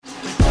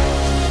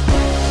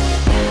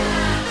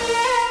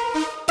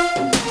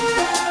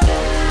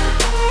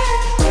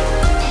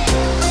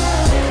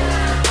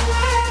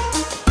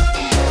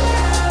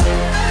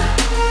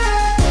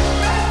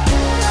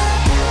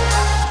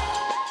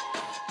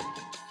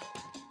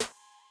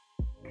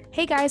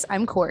Hey guys,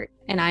 I'm Court.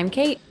 And I'm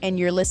Kate. And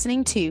you're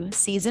listening to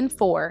Season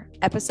 4,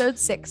 Episode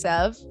 6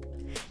 of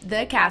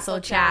The Castle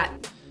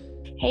Chat.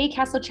 Hey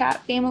Castle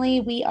Chat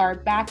family, we are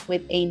back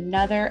with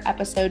another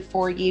episode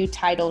for you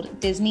titled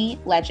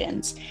Disney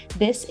Legends.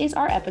 This is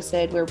our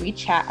episode where we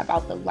chat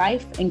about the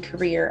life and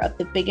career of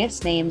the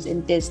biggest names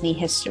in Disney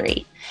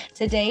history.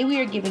 Today we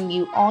are giving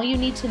you all you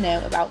need to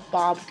know about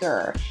Bob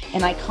Gurr,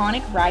 an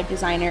iconic ride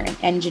designer and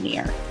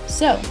engineer.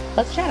 So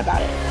let's chat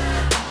about it.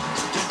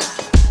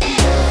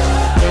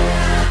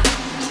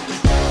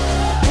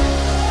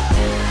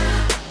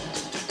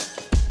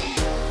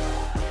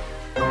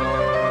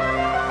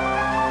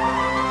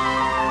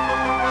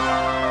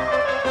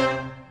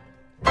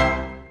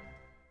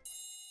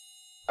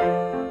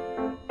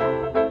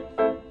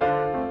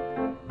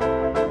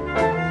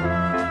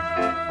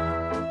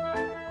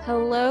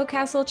 Hello,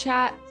 Castle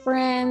Chat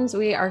friends.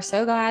 We are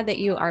so glad that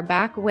you are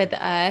back with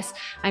us.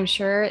 I'm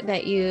sure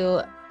that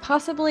you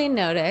possibly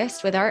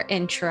noticed with our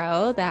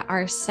intro that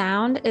our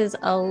sound is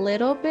a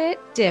little bit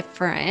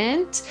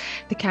different.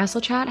 The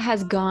Castle Chat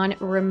has gone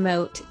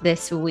remote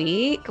this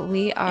week.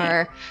 We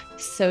are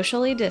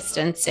socially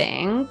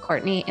distancing.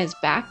 Courtney is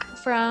back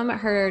from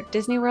her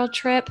Disney World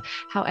trip.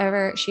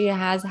 However, she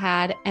has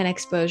had an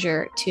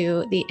exposure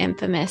to the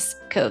infamous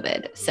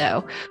COVID.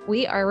 So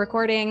we are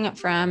recording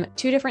from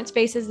two different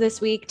spaces this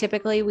week.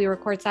 Typically, we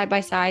record side by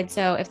side.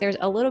 So if there's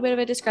a little bit of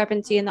a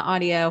discrepancy in the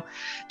audio,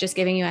 just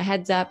giving you a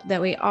heads up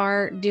that we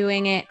are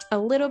doing it a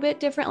little bit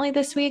differently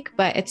this week,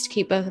 but it's to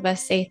keep both of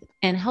us safe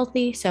and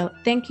healthy. So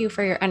thank you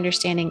for your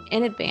understanding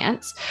in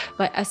advance.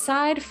 But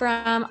aside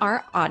from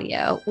our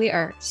audio, we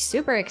are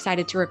super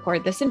excited to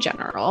record this in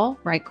general,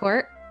 right,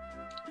 Court?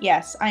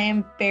 Yes, I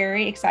am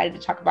very excited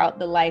to talk about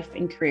the life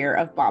and career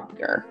of Bob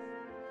Gurr.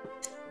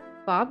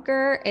 Bob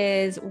Gurr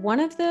is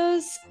one of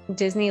those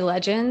Disney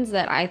legends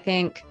that I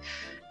think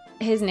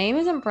his name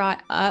isn't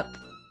brought up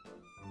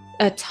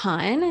a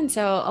ton. And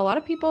so a lot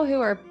of people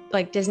who are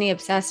like Disney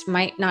obsessed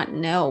might not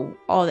know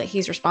all that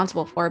he's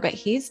responsible for, but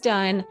he's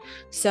done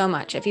so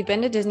much. If you've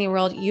been to Disney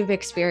World, you've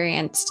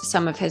experienced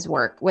some of his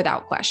work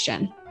without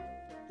question.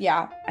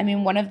 Yeah, I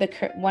mean, one of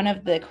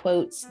the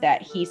quotes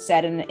that he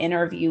said in an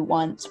interview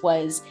once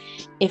was,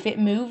 "If it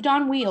moved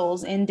on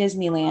wheels in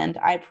Disneyland,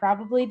 I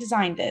probably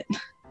designed it."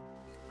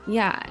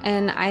 Yeah,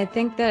 and I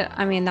think that,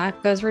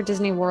 that goes for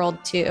Disney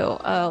World too.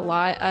 A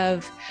lot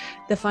of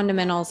the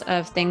fundamentals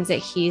of things that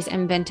he's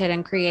invented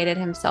and created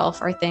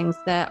himself are things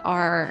that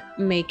are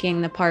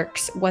making the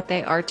parks what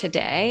they are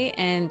today.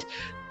 And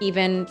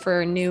even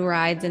for new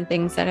rides and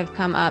things that have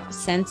come up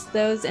since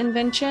those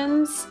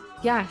inventions.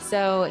 Yeah,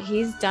 so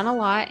he's done a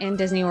lot in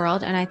Disney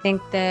World, and I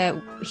think that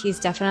he's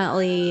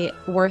definitely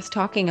worth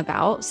talking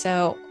about.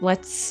 So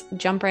let's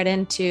jump right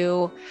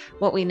into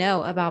what we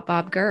know about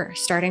Bob Gurr,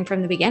 starting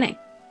from the beginning.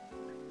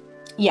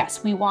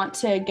 Yes, we want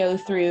to go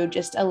through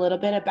just a little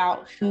bit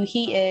about who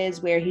he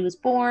is, where he was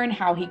born,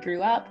 how he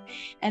grew up,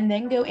 and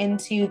then go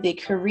into the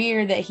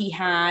career that he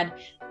had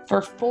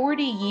for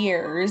 40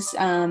 years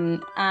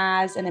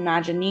as an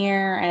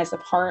Imagineer and as a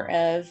part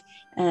of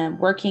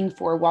working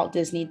for Walt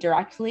Disney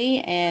directly,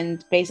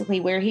 and basically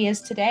where he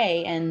is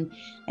today and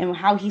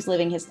how he's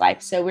living his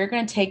life. So we're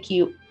going to take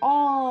you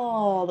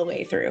all the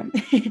way through,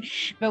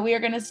 but we are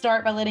going to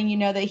start by letting you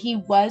know that he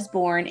was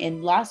born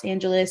in Los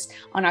Angeles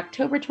on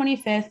October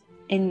 25th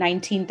in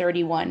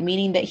 1931,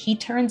 meaning that he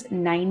turns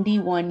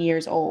 91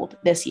 years old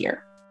this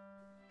year.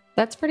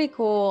 That's pretty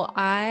cool.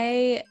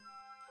 I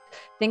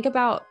think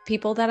about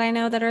people that I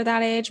know that are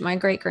that age. My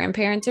great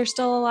grandparents are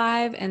still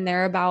alive and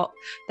they're about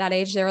that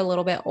age. They're a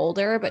little bit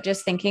older, but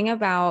just thinking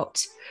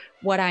about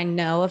what I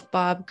know of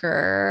Bob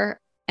Gurr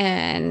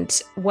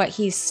and what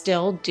he's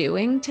still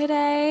doing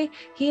today,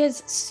 he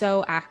is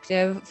so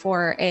active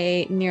for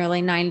a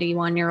nearly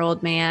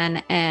 91-year-old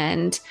man.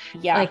 And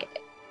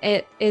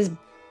it is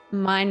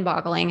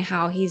mind-boggling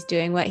how he's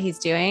doing what he's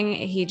doing.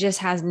 He just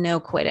has no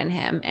quit in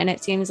him. And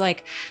it seems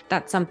like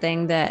that's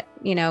something that,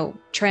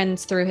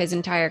 trends through his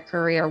entire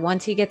career.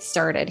 Once he gets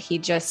started, he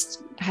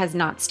just has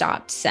not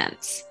stopped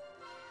since.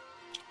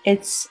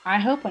 I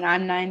hope when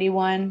I'm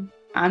 91,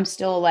 I'm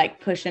still like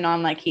pushing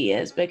on like he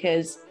is,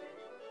 because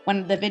one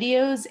of the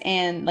videos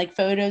and like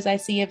photos I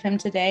see of him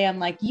today, I'm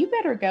like, you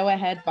better go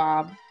ahead,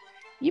 Bob.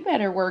 You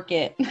better work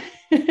it.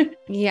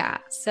 Yeah.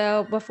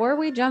 So before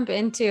we jump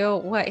into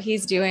what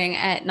he's doing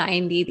at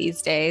 90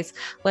 these days,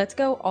 let's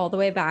go all the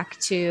way back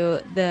to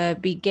the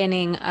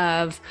beginning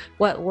of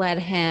what led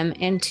him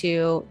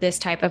into this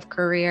type of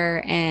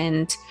career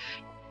and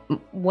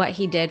what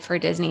he did for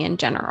Disney in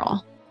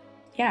general.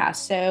 Yeah,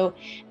 so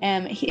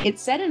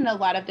it's said in a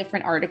lot of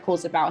different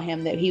articles about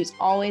him that he was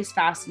always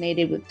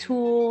fascinated with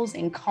tools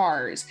and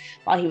cars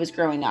while he was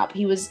growing up.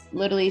 He was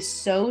literally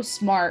so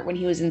smart when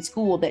he was in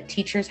school that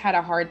teachers had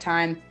a hard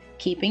time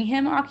keeping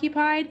him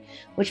occupied,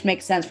 which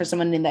makes sense for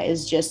someone that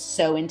is just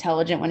so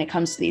intelligent when it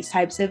comes to these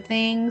types of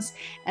things.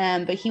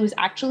 But he was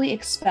actually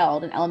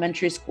expelled in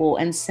elementary school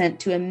and sent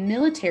to a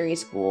military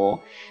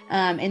school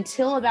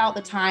until about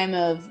the time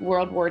of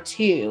World War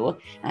II.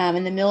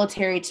 And the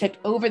military took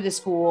over the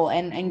school,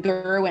 and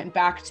Gurr went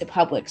back to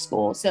public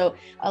school. So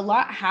a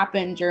lot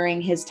happened during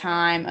his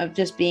time of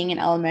just being an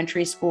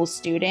elementary school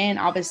student.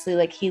 Obviously,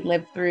 like, he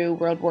lived through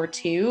World War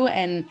II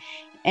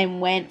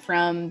and went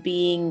from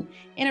being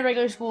in a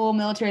regular school,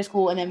 military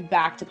school, and then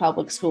back to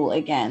public school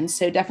again.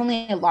 So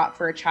definitely a lot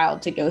for a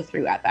child to go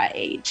through at that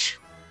age.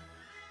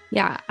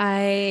 Yeah,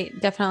 I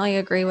definitely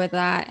agree with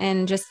that.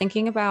 And just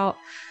thinking about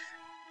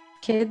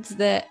kids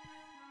that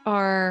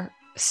are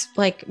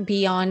like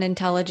beyond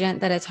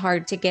intelligent, that it's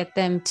hard to get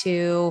them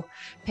to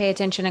pay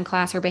attention in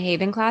class or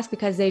behave in class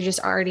because they just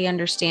already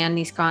understand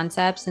these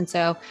concepts. And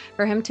so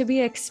for him to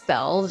be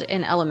expelled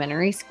in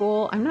elementary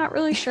school, I'm not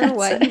really sure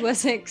what he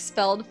was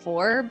expelled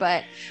for,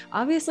 but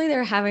obviously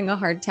they're having a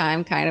hard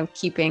time kind of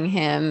keeping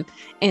him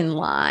in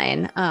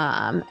line.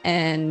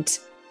 And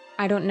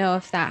I don't know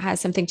if that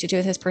has something to do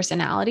with his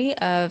personality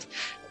of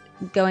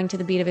going to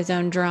the beat of his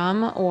own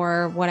drum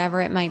or whatever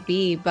it might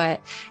be.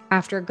 But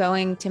after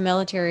going to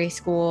military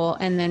school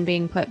and then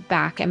being put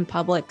back in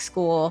public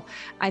school,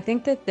 I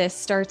think that this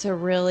starts a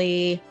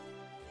really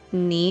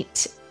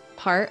neat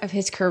part of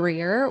his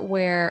career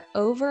where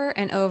over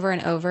and over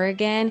and over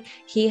again,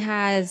 he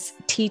has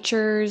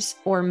teachers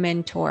or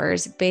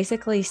mentors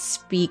basically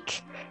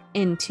speak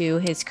into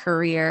his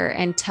career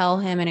and tell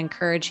him and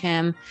encourage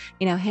him,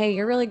 hey,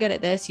 you're really good at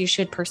this. You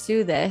should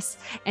pursue this.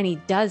 And he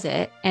does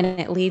it, and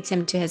it leads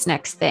him to his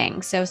next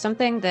thing. So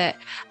something that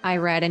I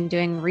read in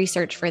doing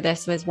research for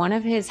this was one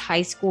of his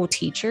high school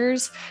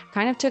teachers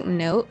kind of took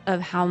note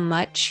of how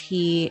much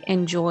he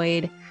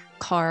enjoyed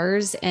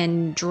cars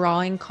and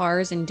drawing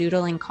cars and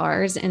doodling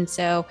cars. And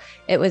so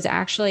it was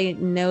actually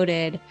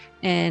noted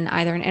in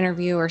either an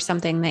interview or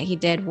something that he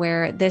did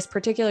where this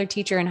particular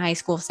teacher in high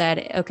school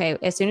said, okay,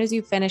 as soon as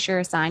you finish your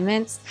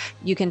assignments,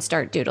 you can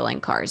start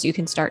doodling cars, you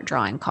can start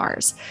drawing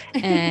cars.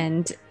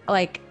 And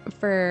like,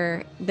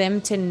 for them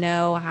to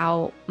know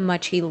how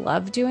much he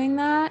loved doing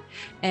that,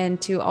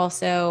 and to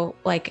also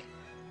like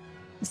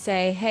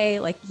say, hey,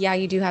 like, yeah,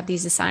 you do have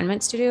these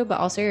assignments to do, but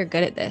also you're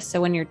good at this. So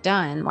when you're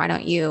done, why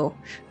don't you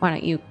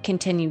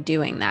continue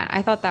doing that?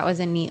 I thought that was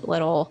a neat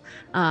little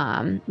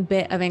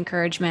bit of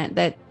encouragement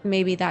that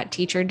maybe that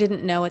teacher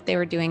didn't know what they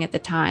were doing at the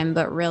time,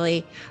 but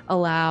really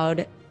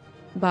allowed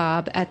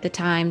Bob at the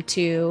time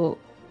to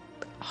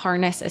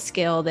harness a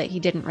skill that he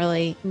didn't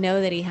really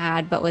know that he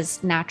had, but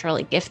was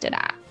naturally gifted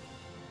at.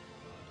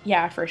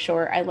 Yeah, for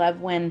sure. I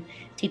love when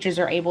teachers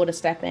are able to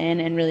step in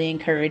and really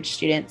encourage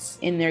students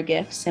in their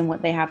gifts and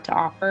what they have to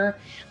offer.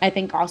 I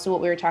think also what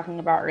we were talking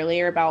about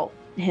earlier about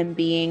him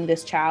being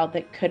this child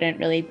that couldn't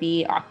really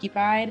be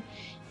occupied.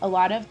 A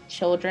lot of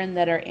children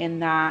that are in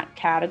that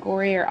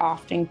category are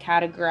often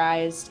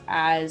categorized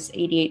as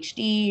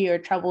ADHD or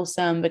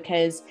troublesome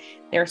because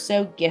they're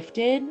so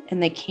gifted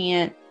and they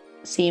can't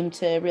seem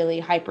to really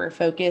hyper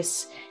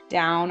focus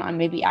down on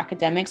maybe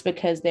academics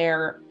because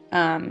they're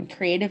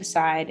creative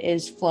side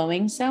is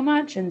flowing so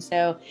much. And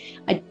so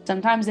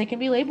sometimes they can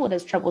be labeled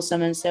as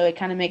troublesome. And so it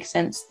kind of makes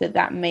sense that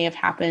that may have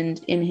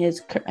happened in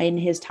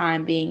his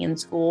time being in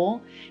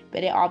school,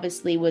 but it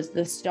obviously was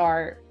the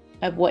start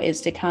of what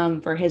is to come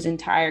for his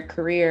entire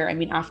career. I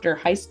mean, after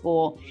high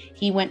school,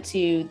 he went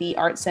to the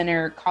Art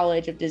Center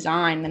College of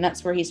Design, and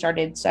that's where he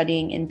started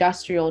studying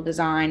industrial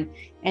design,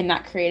 and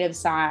that creative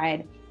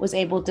side was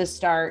able to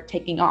start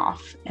taking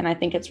off. And I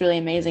think it's really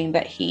amazing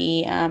that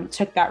he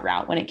took that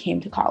route when it came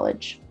to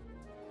college.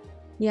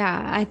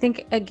 Yeah, I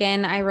think,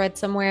 again, I read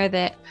somewhere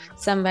that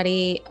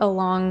somebody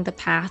along the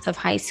path of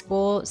high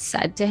school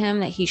said to him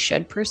that he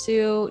should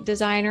pursue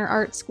design or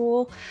art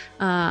school.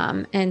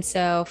 And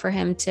so for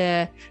him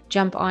to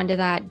jump onto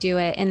that, do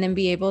it, and then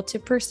be able to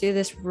pursue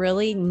this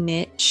really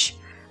niche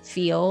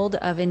field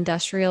of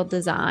industrial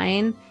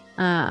design.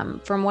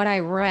 From what I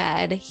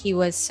read, he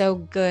was so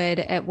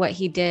good at what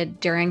he did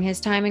during his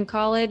time in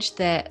college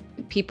that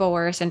people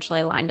were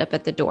essentially lined up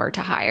at the door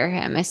to hire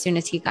him as soon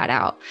as he got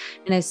out.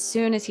 And as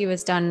soon as he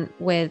was done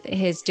with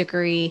his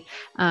degree,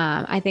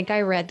 I think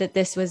I read that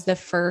this was the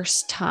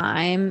first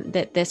time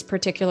that this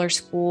particular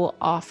school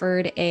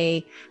offered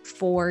a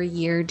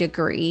 4-year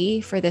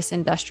degree for this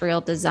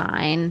industrial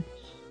design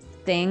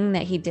thing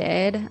that he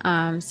did.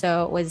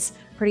 So it was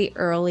pretty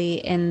early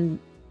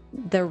in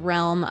the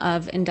realm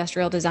of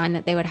industrial design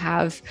that they would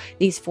have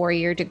these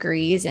 4-year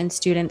degrees and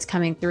students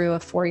coming through a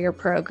 4-year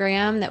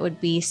program that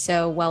would be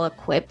so well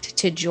equipped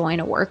to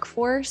join a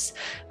workforce.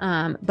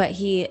 But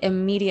he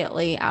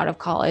immediately out of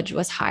college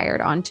was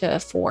hired onto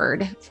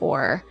Ford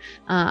for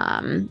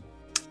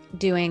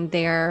doing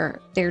their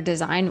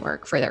design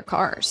work for their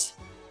cars.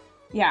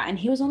 Yeah, and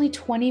he was only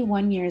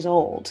 21 years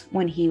old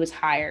when he was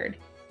hired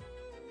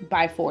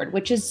by Ford,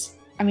 which is,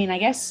 I mean, I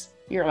guess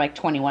you're like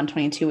 21,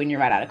 22 when you're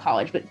right out of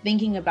college, but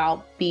thinking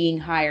about being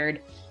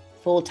hired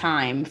full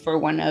time for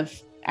one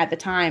of, at the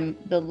time,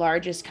 the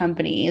largest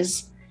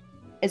companies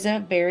is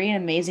a very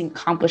amazing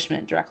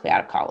accomplishment directly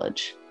out of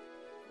college.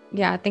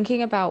 Yeah,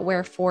 thinking about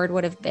where Ford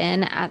would have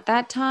been at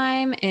that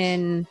time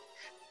in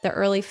the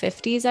early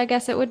 50s, I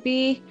guess it would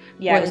be,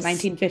 Yeah, it was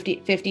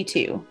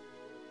 1952.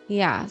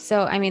 Yeah.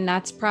 So, I mean,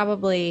 that's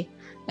probably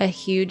a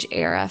huge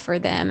era for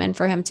them. And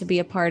for him to be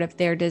a part of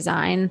their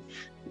design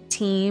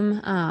team,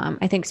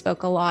 I think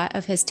spoke a lot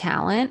of his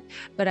talent.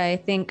 But I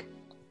think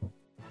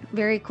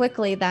very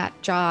quickly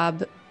that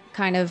job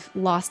kind of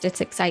lost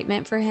its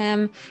excitement for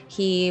him.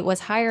 He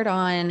was hired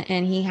on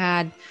and he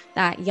had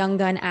that young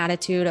gun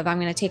attitude of, I'm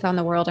going to take on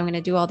the world, I'm going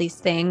to do all these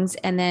things.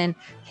 And then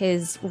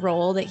his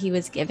role that he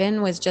was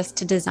given was just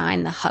to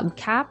design the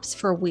hubcaps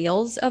for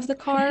wheels of the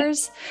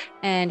cars.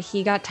 And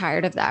he got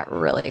tired of that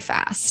really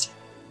fast.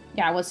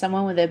 Yeah, with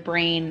someone with a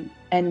brain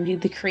and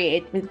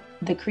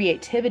the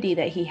creativity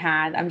that he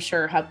had, I'm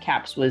sure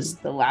hubcaps was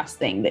the last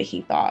thing that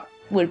he thought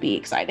would be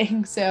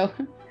exciting. So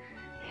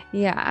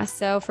Yeah.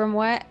 So, from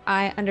what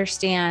I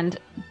understand,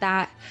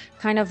 that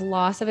kind of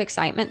loss of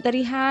excitement that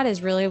he had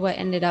is really what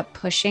ended up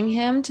pushing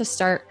him to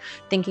start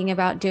thinking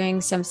about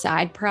doing some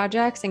side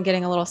projects and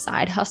getting a little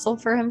side hustle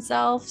for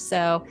himself.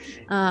 So,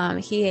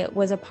 he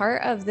was a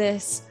part of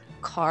this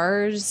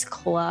cars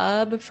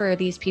club for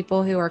these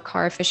people who are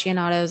car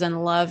aficionados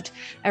and loved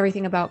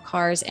everything about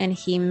cars. And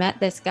he met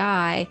this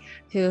guy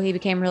who he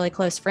became really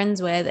close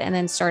friends with and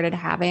then started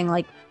having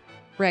like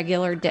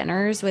regular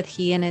dinners with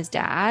he and his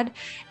dad.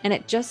 And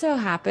it just so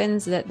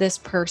happens that this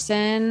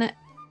person,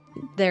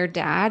 their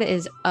dad,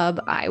 is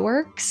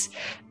Iwerks,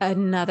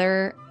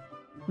 another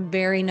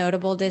very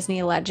notable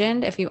Disney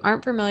legend. If you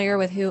aren't familiar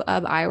with who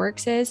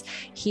Iwerks is,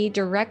 he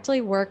directly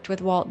worked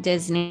with Walt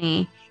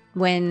Disney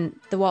when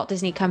the Walt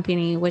Disney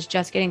Company was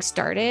just getting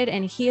started,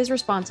 and he is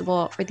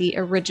responsible for the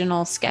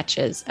original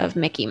sketches of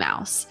Mickey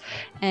Mouse.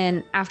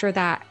 And after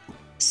that,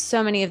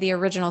 so many of the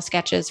original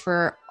sketches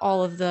for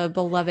all of the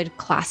beloved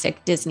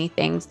classic Disney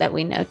things that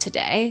we know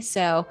today.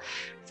 So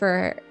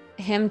for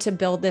him to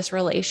build this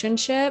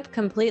relationship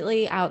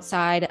completely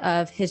outside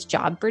of his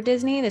job for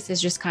Disney, this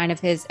is just kind of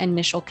his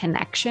initial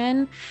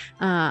connection.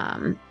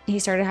 He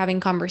started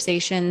having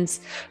conversations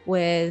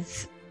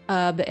with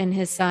and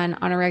his son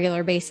on a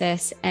regular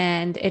basis.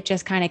 And it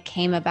just kind of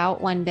came about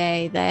one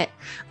day that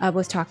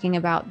was talking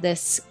about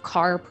this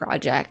car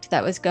project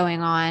that was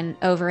going on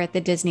over at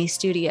the Disney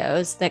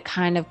studios that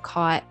kind of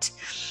caught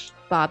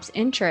Bob's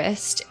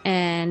interest.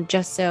 And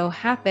just so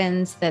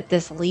happens that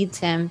this leads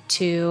him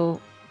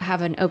to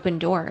have an open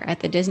door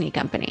at the Disney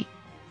company.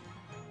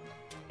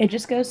 It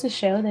just goes to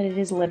show that it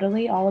is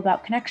literally all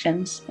about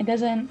connections. It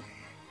doesn't,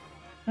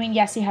 I mean,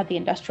 yes, he had the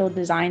industrial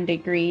design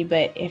degree,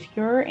 but if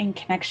you're in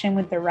connection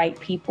with the right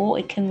people,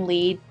 it can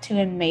lead to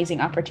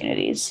amazing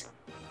opportunities.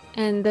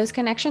 And those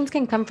connections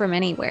can come from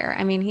anywhere.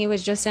 I mean, he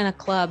was just in a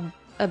club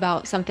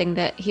about something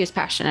that he was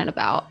passionate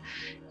about.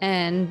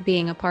 And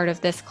being a part of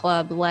this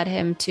club led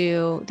him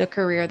to the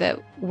career that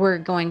we're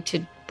going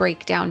to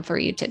break down for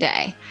you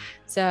today.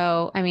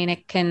 So, I mean,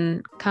 it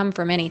can come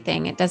from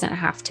anything. It doesn't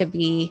have to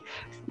be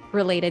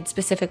related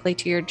specifically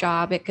to your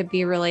job. It could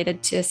be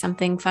related to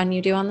something fun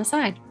you do on the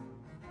side.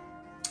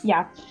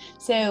 Yeah.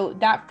 So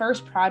that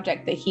first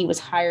project that he was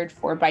hired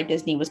for by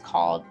Disney was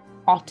called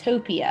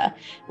Autopia,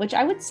 which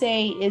I would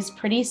say is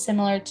pretty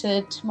similar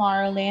to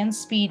Tomorrowland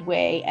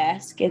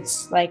Speedway-esque.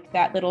 It's like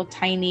that little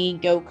tiny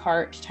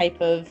go-kart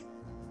type of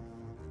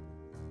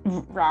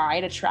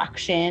ride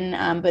attraction.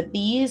 But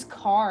these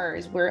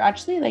cars were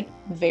actually like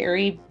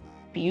very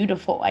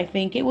beautiful. I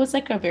think it was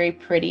like a very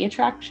pretty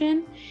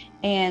attraction.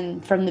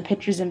 And from the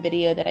pictures and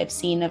video that I've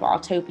seen of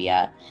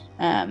Autopia,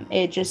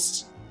 it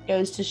just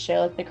goes to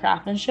show like the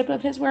craftsmanship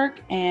of his work.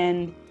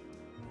 And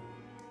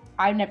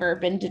I've never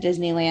been to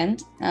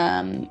Disneyland.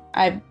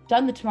 I've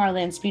done the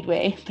Tomorrowland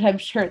Speedway, but I'm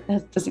sure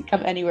that doesn't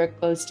come anywhere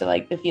close to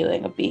like the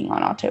feeling of being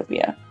on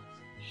Autopia.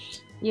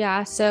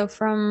 Yeah. So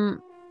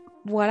from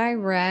what I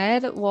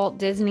read, Walt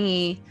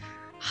Disney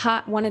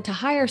wanted to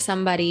hire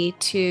somebody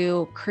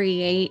to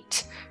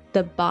create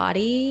the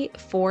body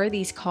for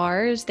these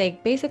cars. They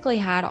basically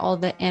had all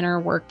the inner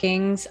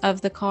workings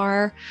of the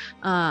car.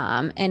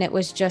 And it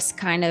was just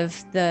kind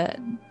of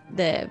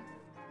the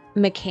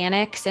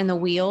mechanics and the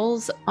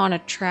wheels on a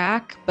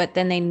track, but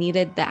then they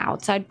needed the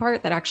outside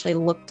part that actually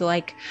looked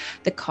like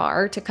the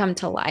car to come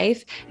to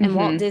life. And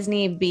Walt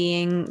Disney,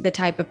 being the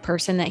type of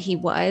person that he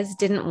was,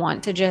 didn't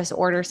want to just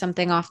order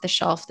something off the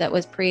shelf that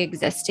was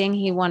pre-existing.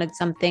 He wanted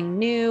something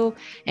new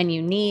and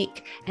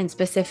unique, and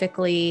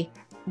specifically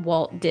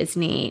Walt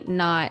Disney,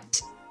 not,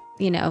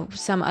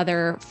 some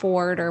other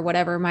Ford or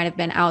whatever might have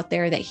been out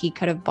there that he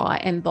could have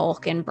bought in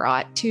bulk and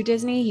brought to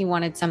Disney. He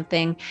wanted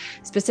something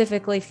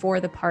specifically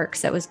for the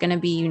parks that was going to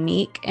be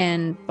unique.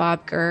 And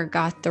Bob Gurr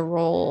got the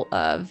role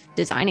of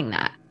designing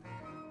that.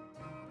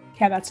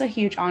 Yeah, that's a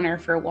huge honor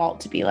for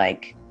Walt to be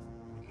like,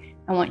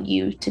 I want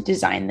you to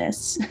design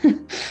this.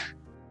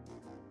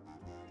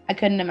 I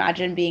couldn't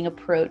imagine being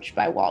approached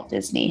by Walt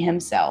Disney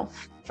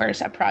himself for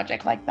a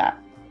project like that.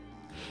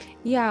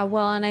 Yeah,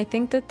 well, and I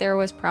think that there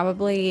was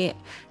probably,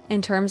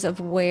 in terms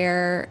of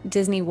where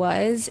Disney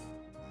was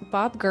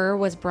Bob Gurr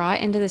was brought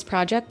into this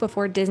project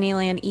before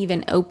Disneyland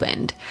even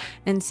opened.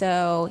 And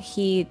so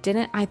he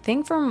didn't, I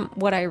think from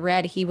what I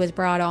read, he was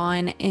brought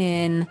on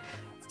in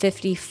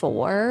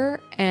 54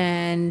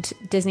 and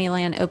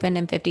Disneyland opened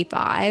in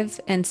 55.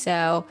 And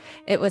so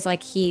it was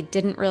like he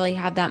didn't really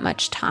have that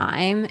much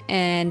time.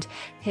 And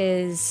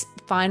his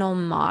final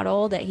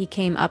model that he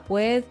came up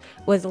with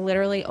was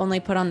literally only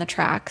put on the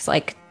tracks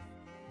like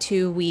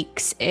 2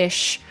 weeks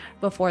ish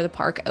before the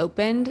park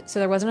opened. So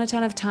there wasn't a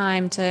ton of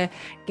time to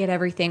get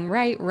everything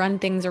right, run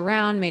things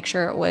around, make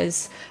sure it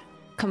was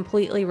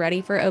completely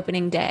ready for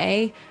opening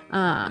day.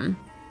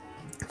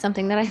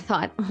 Something that I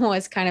thought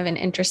was kind of an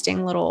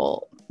interesting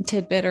little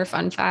tidbit or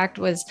fun fact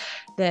was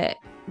that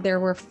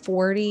there were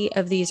 40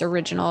 of these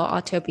original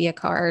Autopia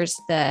cars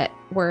that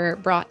were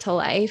brought to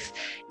life.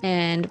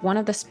 And one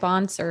of the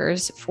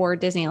sponsors for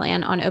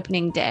Disneyland on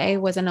opening day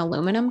was an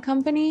aluminum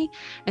company.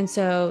 And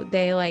so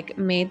they like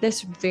made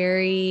this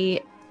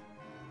very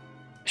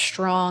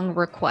strong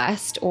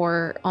request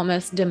or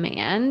almost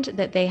demand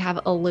that they have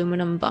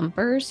aluminum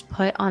bumpers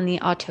put on the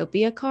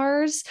Autopia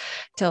cars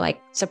to like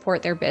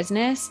support their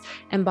business.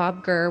 And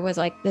Bob Gurr was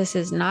like, this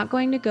is not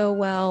going to go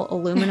well.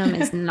 Aluminum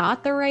is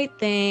not the right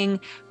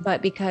thing.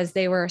 But because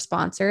they were a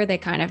sponsor, they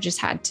kind of just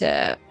had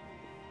to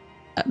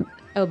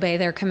obey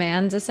their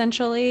commands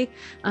essentially.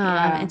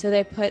 And so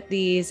they put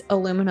these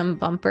aluminum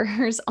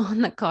bumpers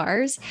on the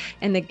cars,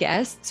 and the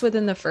guests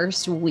within the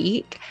first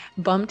week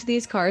bumped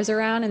these cars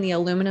around, and the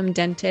aluminum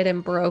dented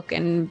and broke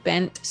and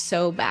bent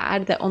so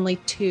bad that only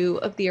 2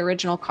 of the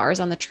original cars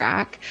on the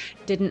track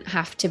didn't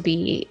have to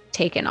be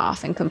taken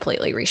off and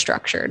completely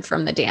restructured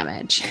from the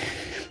damage.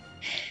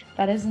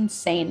 That is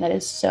insane.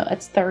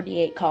 It's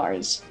 38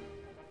 cars.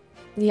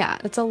 Yeah,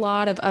 it's a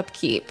lot of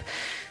upkeep.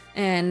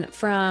 And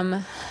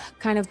from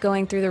kind of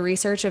going through the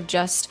research of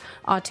just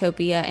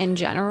Autopia in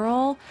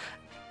general,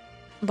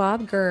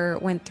 Bob Gurr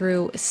went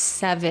through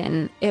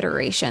 7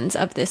 iterations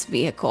of this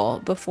vehicle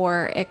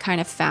before it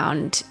kind of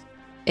found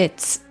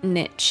its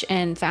niche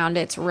and found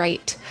its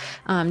right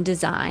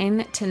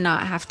design to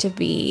not have to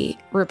be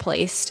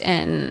replaced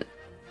and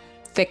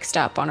fixed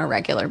up on a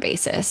regular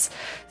basis.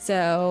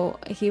 So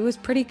he was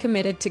pretty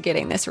committed to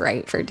getting this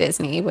right for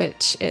Disney,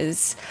 which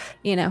is,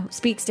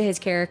 speaks to his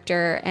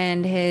character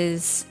and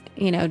his,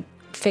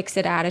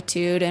 fix-it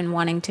attitude and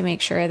wanting to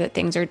make sure that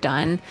things are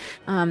done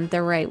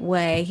the right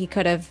way. He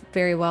could have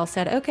very well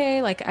said,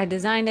 okay, like I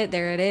designed it,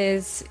 there it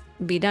is,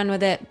 be done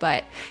with it.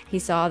 But he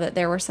saw that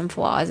there were some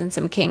flaws and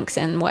some kinks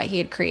in what he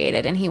had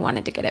created, and he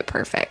wanted to get it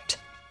perfect.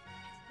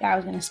 Yeah, I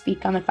was going to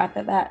speak on the fact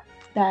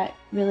that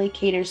really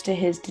caters to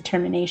his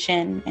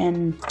determination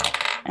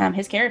and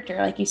his character,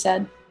 like you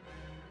said.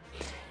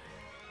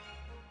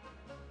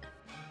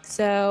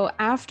 So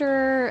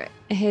after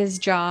his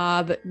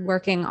job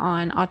working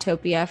on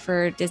Autopia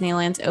for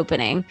Disneyland's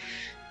opening,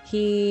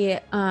 he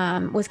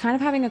was kind of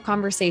having a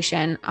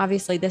conversation.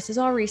 Obviously, this is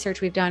all research.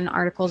 We've done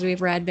articles,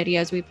 we've read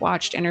videos, we've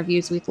watched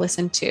interviews, we've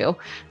listened to.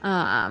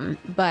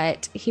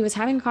 But he was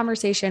having a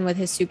conversation with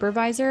his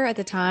supervisor at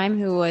the time,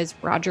 who was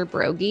Roger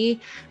Broggie.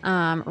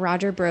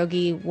 Roger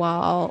Broggie,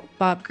 while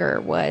Bob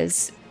Gurr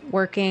was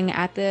working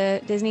at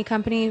the Disney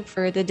company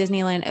for the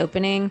Disneyland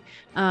opening,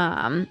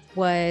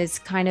 was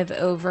kind of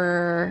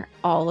over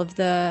all of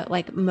the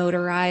like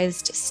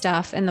motorized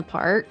stuff in the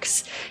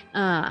parks.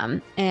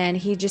 And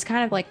he just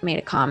kind of like made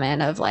a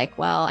comment of like,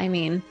 well, I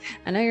mean,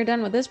 I know you're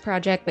done with this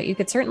project, but you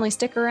could certainly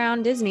stick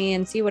around Disney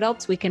and see what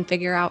else we can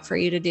figure out for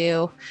you to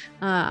do.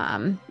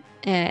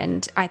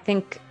 And I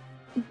think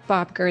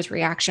Bob Gurr's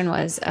reaction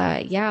was,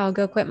 yeah, I'll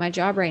go quit my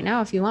job right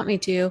now if you want me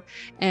to.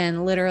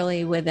 And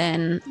literally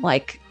within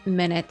like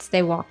minutes,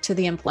 they walked to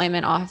the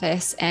employment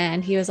office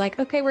and he was like,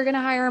 okay, we're going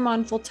to hire him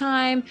on full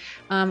time.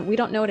 We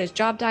don't know what his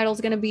job title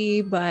is going to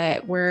be,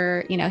 but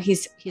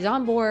he's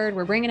on board.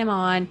 We're bringing him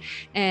on.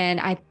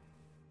 And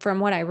from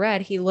what I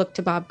read, he looked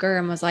to Bob Gurr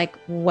and was like,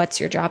 what's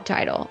your job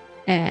title?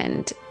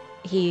 And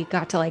he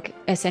got to like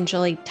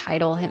essentially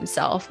title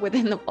himself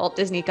within the Walt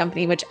Disney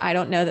Company, which I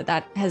don't know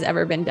that has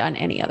ever been done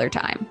any other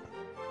time.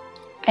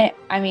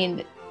 I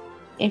mean,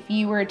 if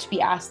you were to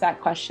be asked that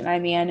question, I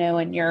mean, I know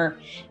in your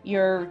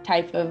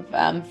type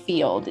of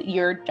field,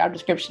 your job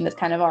description is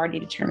kind of already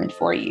determined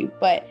for you,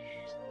 but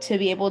to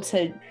be able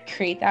to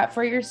create that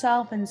for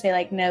yourself and say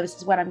like, no, this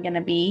is what I'm going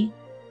to be.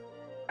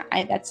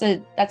 That's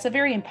a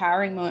very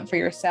empowering moment for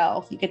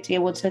yourself. You get to be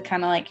able to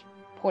kind of like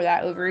pour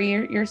that over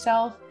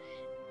yourself.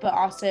 But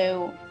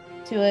also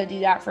to do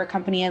that for a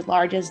company as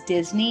large as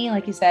Disney,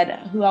 like you said,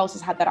 who else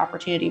has had that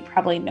opportunity?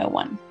 Probably no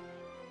one.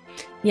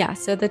 Yeah,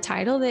 so the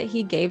title that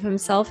he gave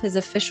himself, his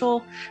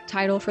official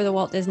title for the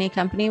Walt Disney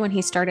Company when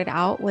he started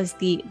out, was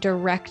the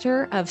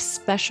Director of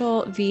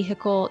Special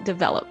Vehicle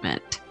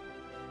Development.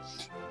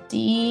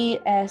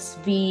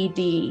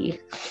 DSVD.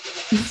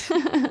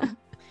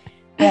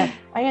 Yeah,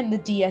 I am the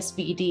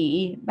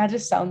DSVD. That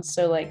just sounds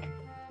so like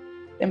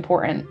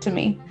important to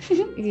me.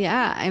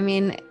 Yeah, I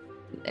mean,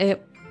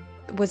 it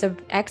was an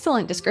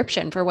excellent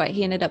description for what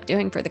he ended up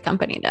doing for the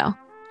company though.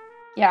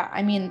 Yeah,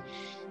 I mean,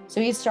 so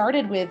he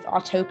started with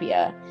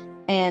Autopia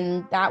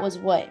And that was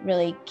what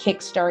really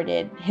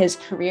kickstarted his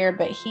career.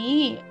 But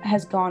he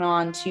has gone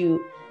on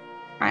to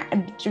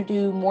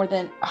do more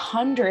than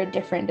 100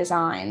 different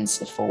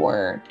designs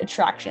for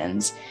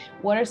attractions.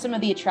 What are some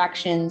of the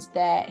attractions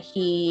that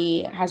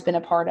he has been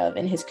a part of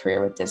in his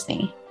career with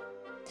Disney?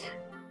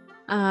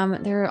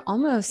 There are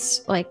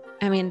almost like,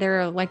 I mean,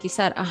 there are, like you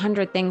said,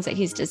 100 things that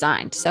he's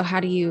designed. So how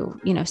do you,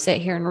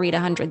 sit here and read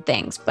 100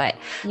 things? But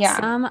Yeah.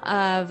 some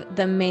of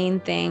the main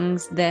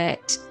things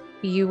that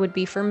you would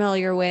be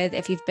familiar with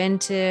if you've been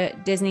to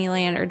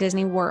Disneyland or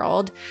Disney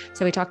World.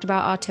 So we talked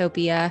about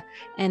Autopia,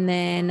 and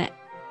then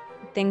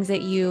things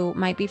that you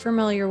might be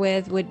familiar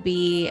with would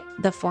be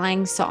the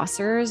flying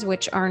saucers,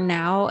 which are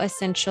now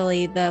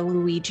essentially the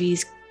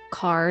Luigi's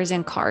cars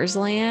in Cars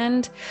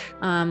Land,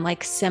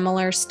 like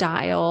similar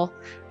style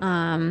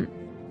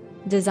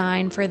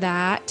design for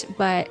that.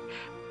 But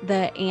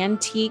the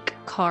antique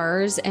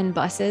cars and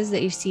buses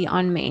that you see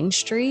on Main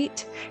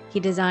Street,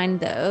 he designed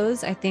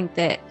those. I think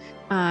that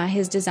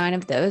his design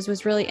of those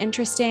was really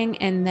interesting,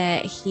 and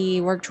that he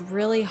worked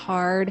really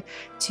hard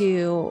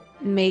to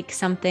make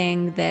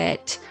something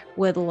that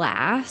would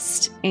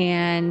last.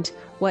 And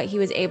what he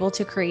was able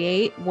to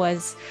create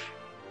was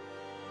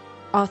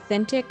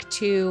authentic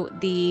to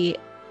the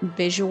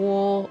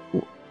visual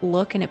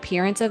look and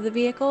appearance of the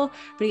vehicle,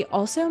 but he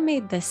also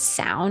made the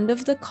sound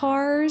of the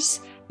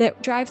cars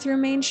that drive through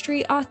Main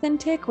Street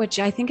authentic, which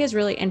I think is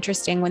really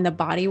interesting when the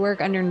bodywork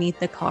underneath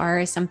the car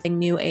is something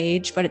new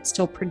age, but it's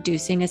still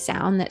producing a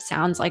sound that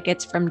sounds like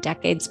it's from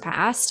decades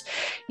past.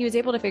 He was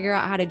able to figure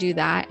out how to do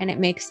that, and it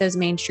makes those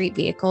Main Street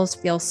vehicles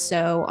feel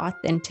so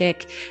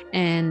authentic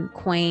and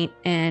quaint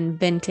and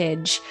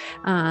vintage.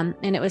 And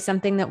it was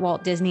something that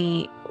Walt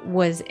Disney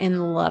was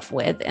in love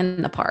with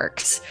in the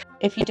parks.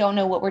 If you don't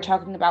know what we're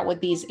talking about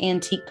with these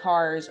antique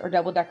cars or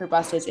double-decker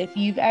buses, if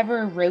you've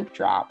ever rope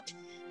dropped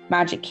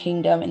Magic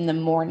Kingdom in the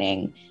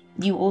morning,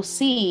 you will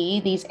see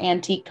these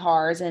antique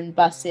cars and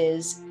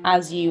buses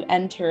as you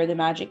enter the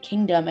Magic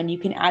Kingdom, and you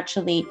can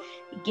actually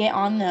get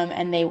on them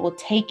and they will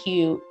take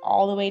you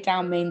all the way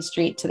down Main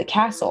Street to the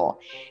castle.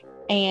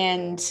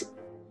 And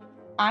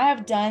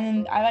I've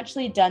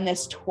actually done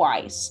this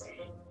twice,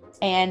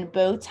 and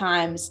both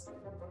times,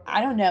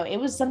 I don't know, it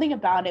was something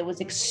about it was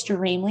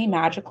extremely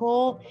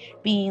magical,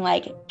 being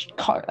like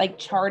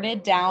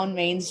charted down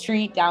Main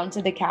Street down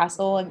to the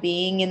castle and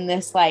being in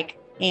this like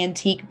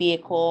antique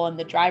vehicle, and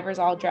the driver's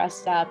all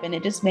dressed up, and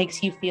it just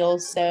makes you feel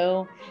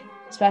so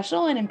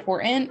special and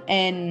important.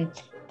 And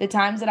the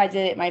times that I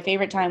did it, my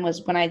favorite time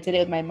was when I did it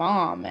with my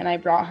mom, and I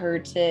brought her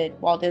to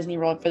Walt Disney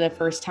World for the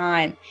first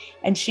time,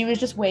 and she was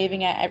just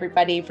waving at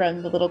everybody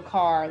from the little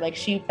car, like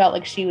she felt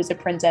like she was a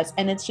princess.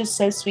 And it's just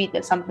so sweet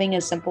that something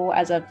as simple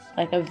as a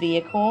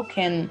vehicle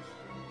can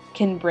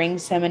bring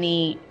so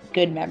many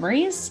good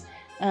memories.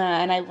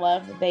 And I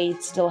love that they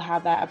still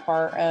have that a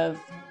part of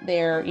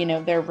their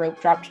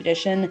rope drop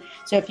tradition.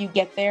 So if you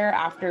get there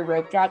after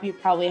rope drop, you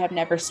probably have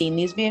never seen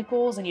these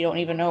vehicles and you don't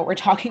even know what we're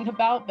talking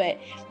about. But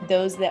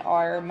those that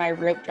are my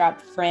rope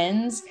drop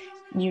friends,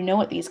 you know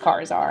what these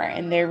cars are,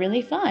 and they're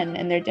really fun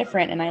and they're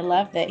different. And I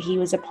love that he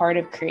was a part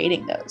of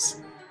creating those.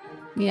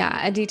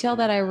 Yeah, a detail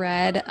that I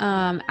read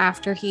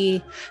after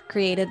he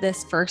created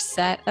this first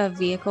set of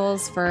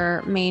vehicles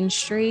for Main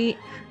Street,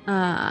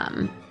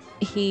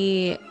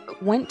 he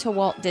went to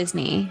Walt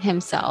Disney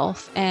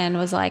himself and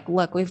was like,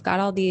 look, we've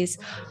got all these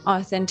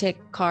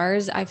authentic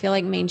cars. I feel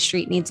like Main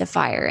Street needs a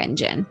fire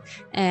engine.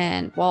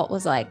 And Walt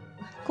was like,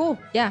 cool,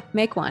 yeah,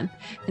 make one.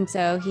 And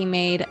so he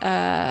made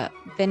a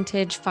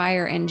vintage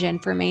fire engine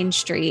for Main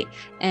Street,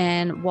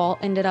 and Walt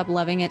ended up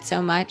loving it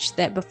so much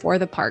that before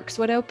the parks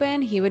would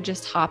open, he would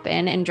just hop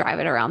in and drive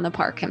it around the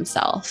park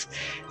himself.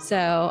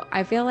 So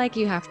I feel like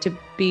you have to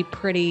be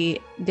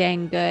pretty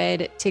dang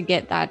good to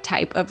get that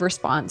type of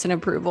response and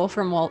approval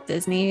from Walt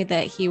Disney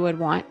that he would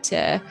want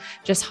to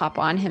just hop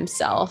on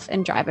himself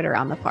and drive it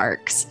around the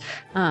parks.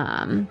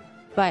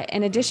 But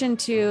in addition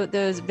to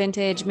those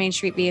vintage Main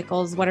Street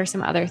vehicles, what are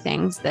some other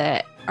things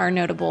that are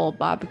notable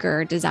Bob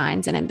Gurr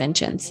designs and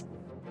inventions?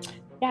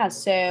 Yeah,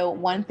 so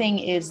one thing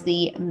is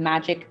the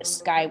Magic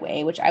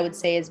Skyway, which I would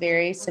say is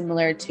very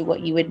similar to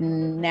what you would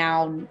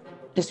now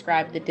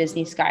describe the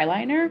Disney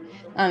Skyliner.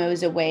 It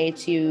was a way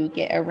to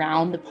get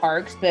around the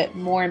parks, but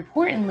more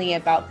importantly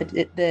about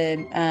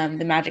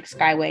the Magic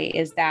Skyway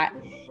is that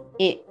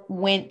it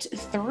went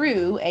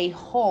through a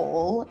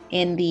hole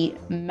in the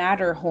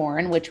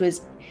Matterhorn, which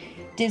was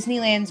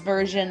Disneyland's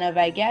version of,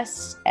 I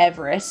guess,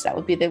 Everest. That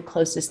would be the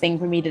closest thing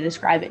for me to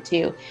describe it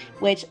to,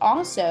 which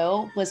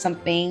also was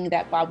something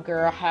that Bob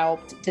Gurr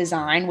helped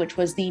design, which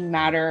was the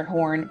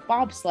Matterhorn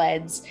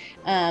bobsleds,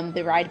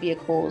 the ride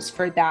vehicles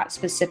for that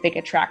specific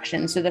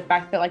attraction. So the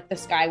fact that like the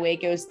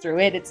Skyway goes through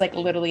it, it's like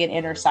literally an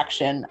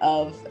intersection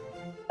of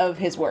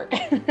his work.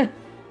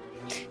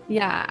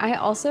 Yeah, I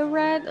also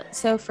read,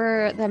 so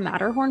for the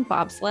Matterhorn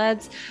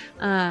bobsleds,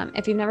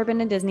 if you've never been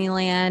to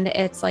Disneyland,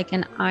 it's like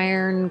an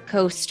iron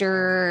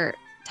coaster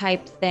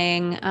type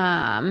thing.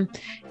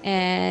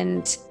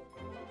 And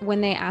when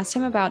they asked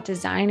him about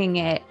designing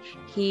it,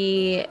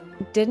 he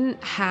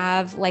didn't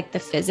have like the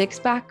physics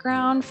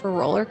background for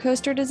roller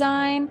coaster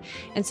design.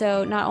 And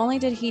so not only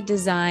did he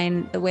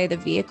design the way the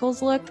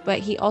vehicles looked, but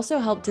he also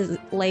helped to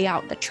lay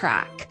out the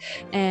track.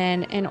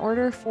 And in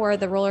order for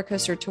the roller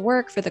coaster to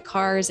work, for the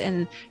cars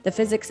and the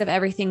physics of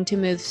everything to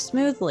move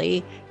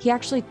smoothly, he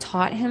actually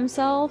taught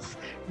himself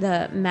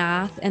the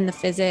math and the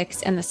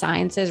physics and the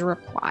sciences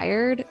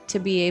required to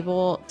be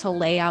able to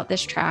lay out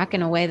this track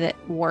in a way that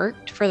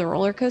worked for the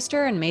roller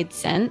coaster and made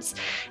sense.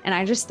 And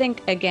I just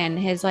think, again,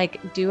 his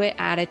like do it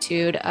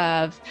attitude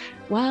of,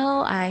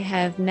 well, I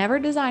have never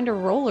designed a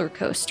roller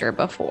coaster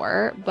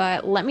before,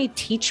 but let me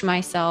teach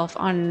myself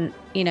on,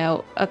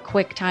 a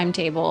quick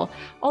timetable,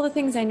 all the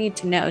things I need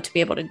to know to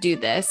be able to do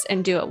this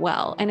and do it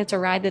well. And it's a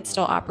ride that's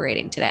still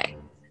operating today.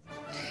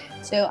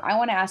 So I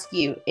want to ask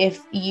you,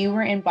 if you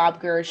were in Bob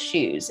Gurr's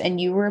shoes and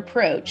you were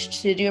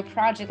approached to do a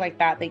project like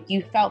that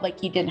you felt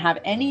like you didn't have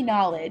any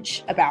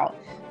knowledge about,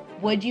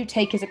 would you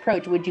take his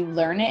approach? Would you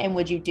learn it and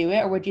would you do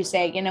it? Or would you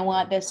say, you know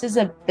what, this is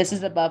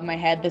above my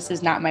head. This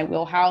is not my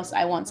wheelhouse.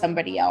 I want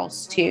somebody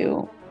else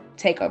to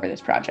take over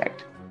this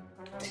project.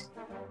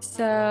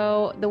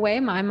 So the way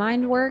my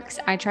mind works,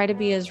 I try to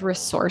be as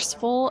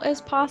resourceful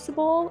as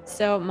possible.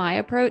 So my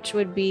approach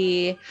would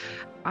be,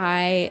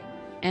 I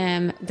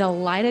am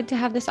delighted to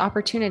have this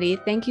opportunity.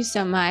 Thank you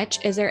so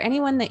much. Is there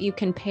anyone that you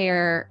can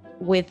pair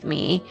with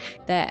me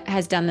that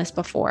has done this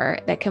before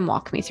that can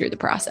walk me through the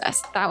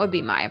process? That would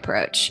be my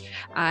approach.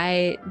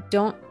 I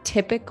don't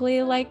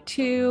typically like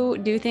to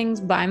do things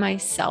by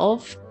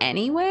myself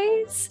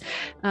anyways.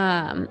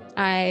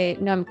 I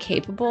know I'm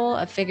capable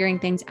of figuring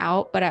things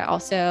out, but I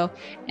also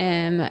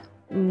am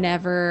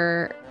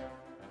never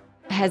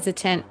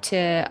hesitant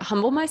to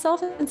humble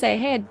myself and say,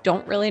 hey, I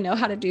don't really know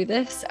how to do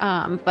this,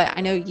 but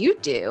I know you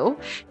do.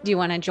 Do you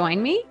want to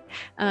join me?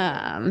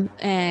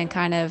 And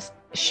kind of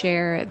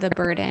share the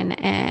burden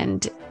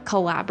and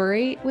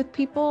collaborate with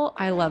people.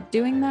 I love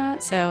doing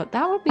that. So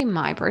that would be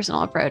my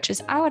personal approach,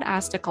 is I would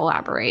ask to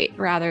collaborate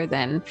rather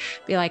than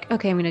be like,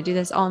 okay, I'm going to do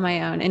this all on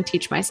my own and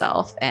teach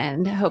myself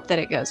and hope that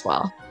it goes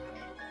well.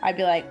 I'd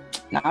be like,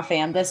 nah,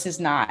 fam, this is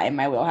not in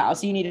my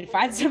wheelhouse. You need to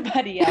find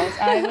somebody else.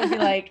 I would be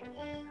like,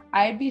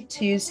 I'd be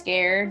too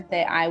scared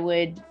that I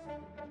would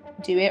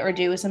do it or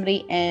do with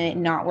somebody and it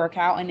not work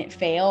out and it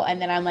fail.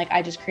 And then I'm like,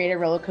 I just create a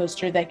roller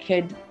coaster that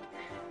could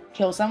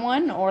kill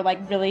someone or like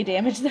really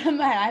damage them.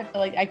 I feel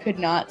like I could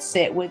not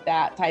sit with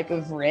that type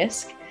of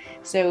risk.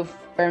 So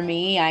for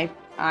me,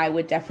 I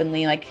would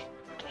definitely like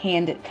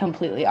hand it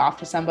completely off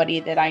to somebody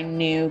that I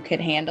knew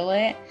could handle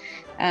it.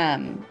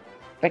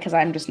 Because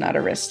I'm just not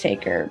a risk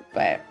taker,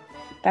 but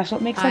that's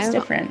what makes us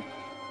different.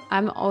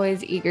 I'm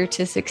always eager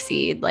to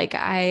succeed. Like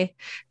I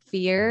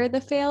fear the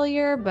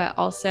failure, but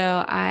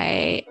also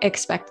I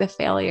expect the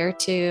failure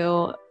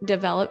to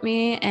develop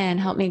me and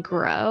help me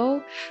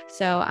grow.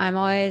 So I'm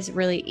always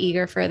really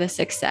eager for the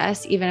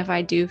success, even if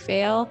I do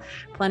fail.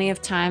 Plenty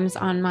of times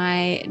on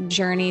my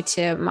journey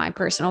to my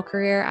personal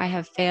career, I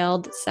have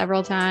failed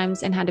several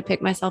times and had to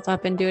pick myself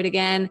up and do it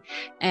again.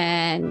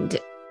 And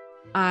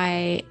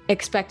I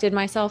expected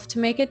myself to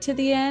make it to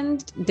the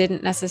end,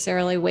 didn't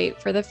necessarily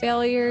wait for the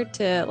failure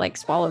to like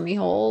swallow me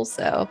whole.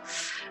 So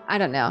I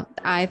don't know.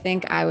 I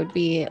think I would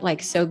be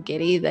like so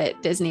giddy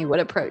that Disney would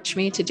approach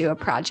me to do a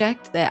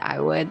project that I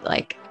would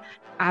like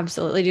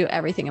absolutely do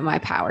everything in my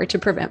power to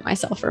prevent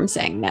myself from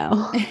saying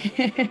no.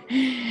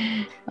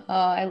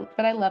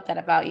 But I love that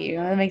about you.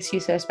 It makes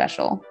you so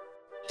special.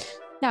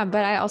 Yeah,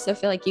 but I also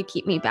feel like you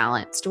keep me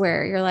balanced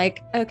where you're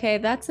like, okay,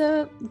 that's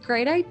a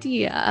great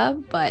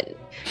idea, but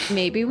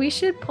maybe we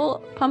should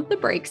pump the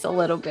brakes a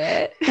little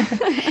bit.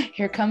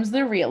 Here comes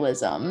the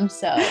realism.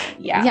 So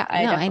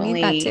I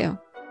need that too.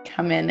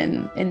 Come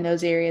in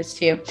those areas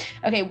too.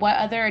 Okay, what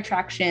other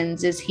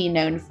attractions is he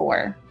known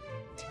for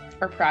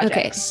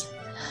projects? Okay.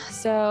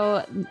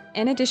 So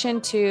in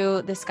addition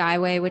to the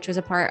Skyway, which was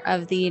a part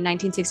of the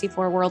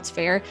 1964 World's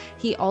Fair,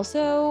 he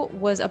also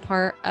was a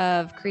part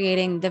of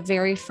creating the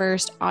very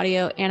first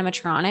audio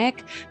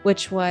animatronic,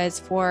 which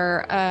was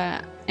for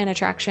an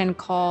attraction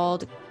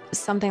called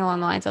something along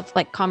the lines of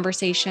like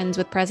Conversations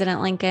with President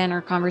Lincoln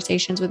or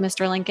Conversations with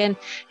Mr. Lincoln.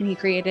 And he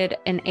created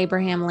an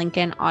Abraham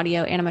Lincoln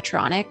audio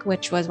animatronic,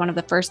 which was one of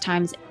the first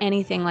times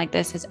anything like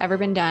this has ever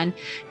been done.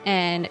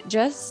 And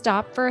just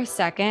stop for a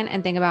second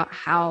and think about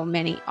how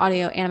many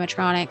audio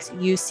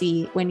animatronics you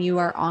see when you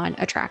are on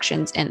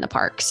attractions in the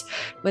parks.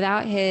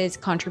 Without his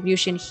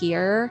contribution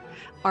here,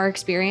 our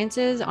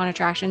experiences on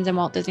attractions in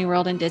Walt Disney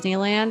World and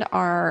Disneyland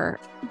are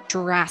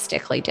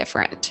drastically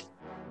different.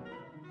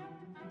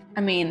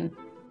 I mean,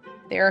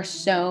 there are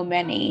so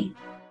many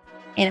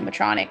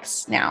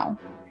animatronics now.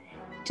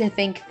 To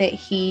think that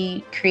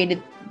he created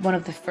one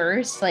of the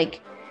first, like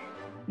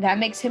that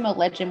makes him a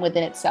legend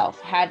within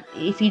itself.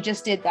 If he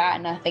just did that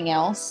and nothing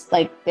else,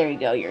 like there you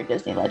go, you're a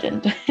Disney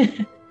legend.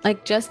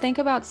 Like just think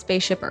about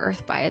Spaceship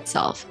Earth by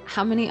itself.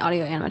 How many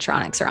audio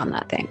animatronics are on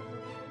that thing?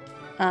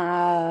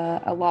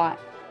 A lot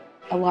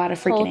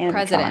of freaking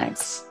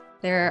animatronics.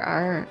 There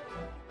are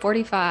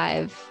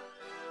 45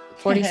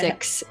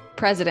 46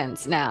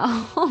 presidents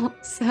now.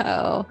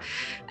 So,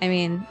 I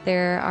mean,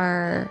 there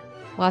are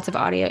lots of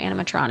audio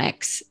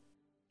animatronics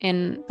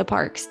in the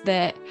parks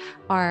that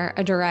are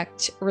a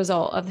direct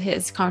result of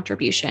his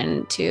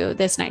contribution to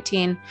this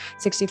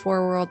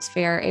 1964 World's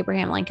Fair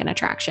Abraham Lincoln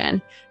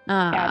attraction,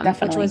 Yeah, which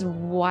definitely. was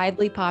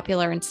widely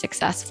popular and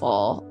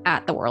successful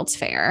at the World's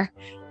Fair.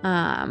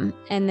 And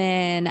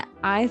then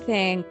I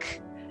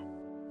think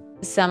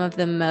some of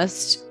the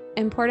most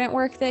important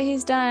work that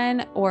he's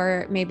done,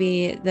 or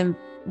maybe the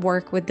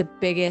work with the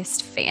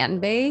biggest fan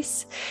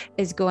base,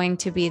 is going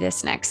to be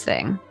this next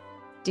thing.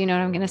 Do you know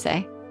what I'm going to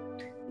say?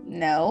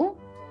 No.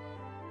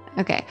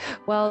 Okay.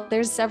 Well,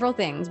 there's several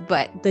things,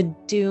 but the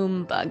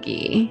Doom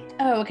buggy.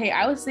 Oh, okay.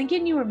 I was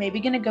thinking you were maybe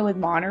going to go with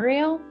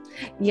monorail.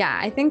 Yeah,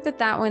 I think that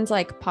that one's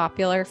like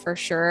popular for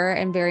sure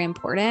and very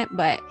important,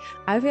 but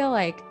I feel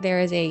like there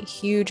is a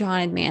huge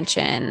Haunted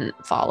Mansion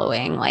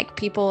following. Like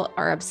people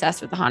are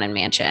obsessed with the Haunted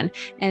Mansion,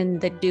 and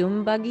the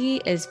Doom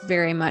buggy is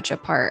very much a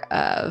part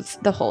of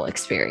the whole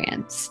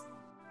experience.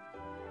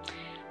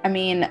 I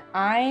mean,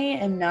 I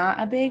am not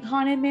a big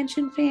Haunted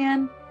Mansion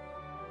fan.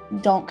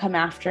 Don't come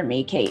after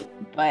me, Kate,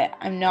 but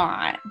I'm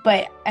not.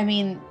 But I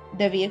mean,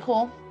 the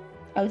vehicle,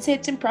 I would say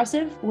it's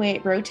impressive the way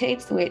it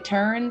rotates, the way it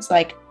turns.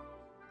 Like,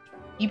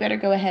 you better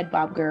go ahead,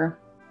 Bob Gurr.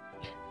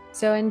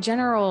 So, in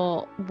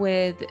general,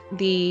 with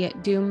the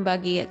Doom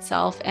buggy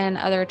itself and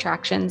other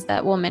attractions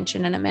that we'll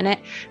mention in a minute,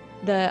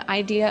 the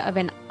idea of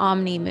an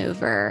omni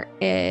mover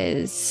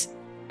is,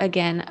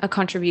 again, a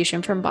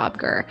contribution from Bob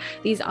Gurr.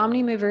 These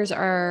omni movers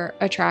are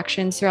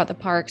attractions throughout the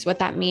parks. What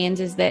that means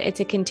is that it's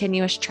a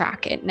continuous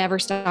track, it never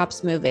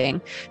stops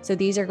moving. So,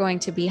 these are going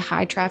to be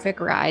high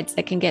traffic rides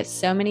that can get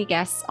so many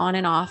guests on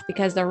and off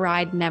because the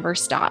ride never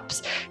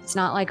stops. It's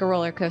not like a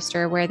roller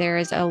coaster where there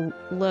is a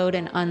load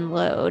and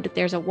unload.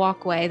 There's a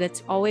walkway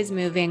that's always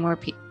moving where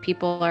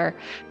people are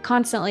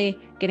constantly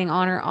getting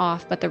on or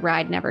off, but the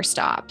ride never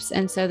stops.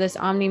 And so this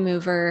Omni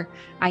Mover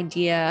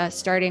idea,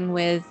 starting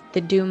with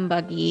the Doom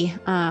buggy,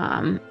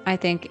 I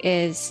think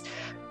is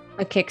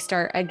a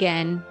kickstart,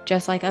 again,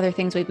 just like other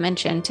things we've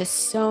mentioned, to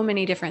so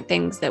many different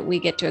things that we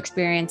get to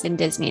experience in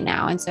Disney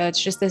now. And so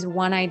it's just this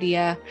one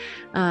idea.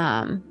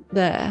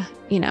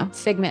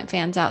 Figment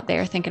fans out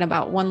there thinking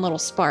about one little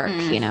spark,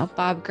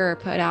 Bob Gurr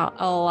put out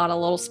a lot of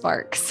little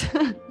sparks.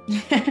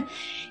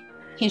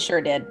 He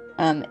sure did.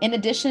 In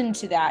addition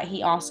to that,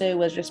 he also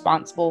was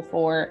responsible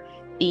for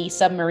the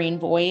submarine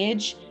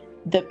voyage,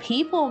 the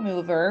People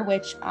Mover,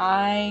 which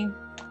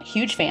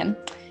huge fan.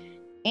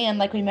 And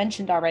like we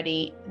mentioned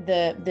already,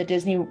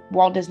 the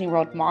Walt Disney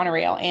World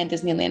monorail and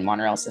Disneyland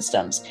monorail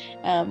systems,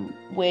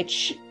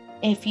 which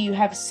if you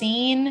have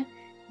seen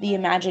the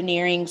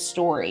Imagineering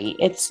story,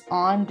 it's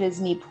on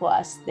Disney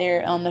Plus.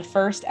 They're on the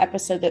first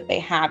episode that they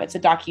have. It's a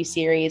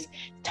docuseries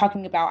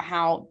talking about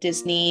how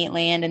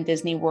Disneyland and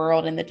Disney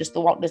World and the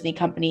Walt Disney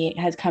Company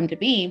has come to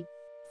be.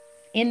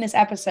 In this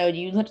episode,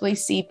 you literally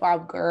see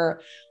Bob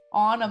Gurr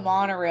on a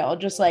monorail,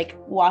 just like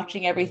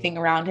watching everything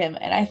around him.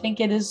 And I think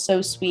it is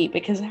so sweet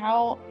because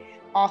how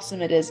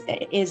awesome is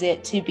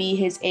it to be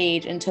his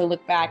age and to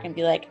look back and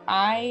be like,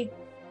 I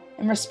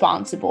am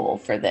responsible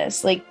for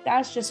this. Like,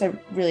 that's just a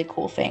really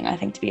cool thing, I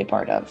think, to be a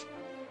part of.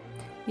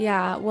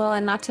 Yeah, well,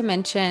 and not to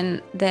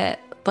mention that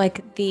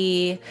like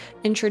the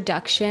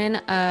introduction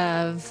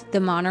of the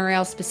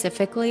monorail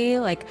specifically,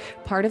 like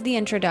part of the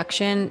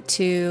introduction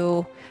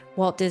to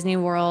Walt Disney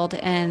World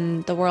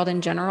and the world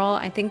in general,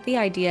 I think the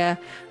idea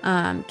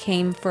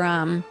came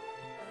from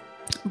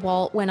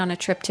Walt went on a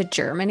trip to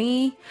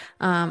Germany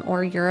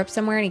or Europe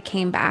somewhere, and he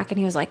came back and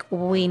he was like,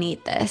 we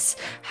need this.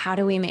 How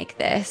do we make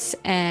this?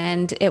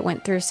 And it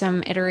went through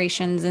some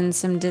iterations and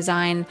some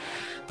design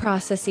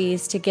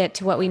processes to get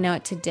to what we know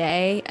it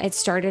today. It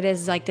started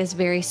as like this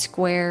very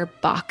square,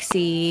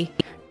 boxy,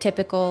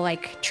 typical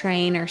like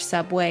train or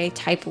subway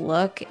type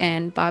look,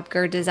 and Bob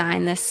Gurr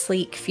designed this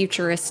sleek,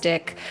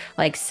 futuristic,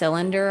 like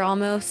cylinder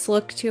almost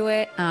look to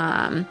it,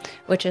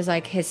 which is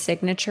like his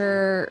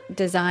signature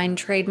design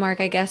trademark,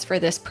 I guess, for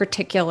this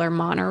particular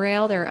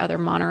monorail. There are other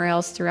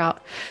monorails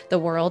throughout the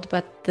world,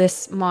 but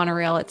this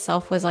monorail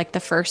itself was like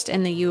the first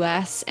in the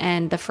US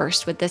and the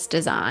first with this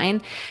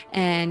design,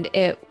 and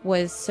it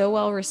was so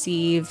well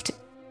received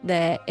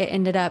that it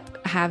ended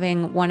up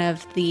having one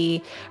of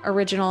the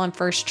original and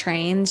first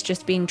trains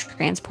just being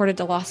transported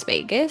to Las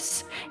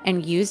Vegas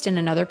and used in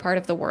another part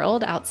of the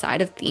world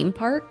outside of theme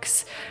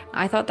parks.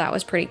 I thought that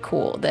was pretty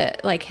cool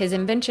that like his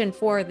invention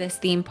for this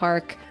theme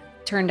park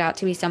turned out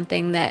to be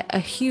something that a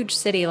huge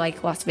city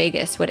like Las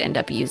Vegas would end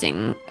up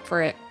using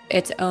for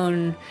its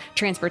own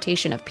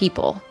transportation of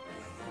people.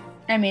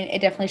 I mean, it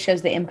definitely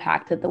shows the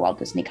impact that the Walt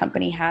Disney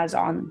Company has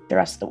on the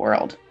rest of the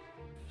world.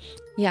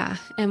 Yeah,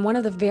 and one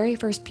of the very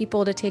first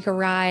people to take a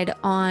ride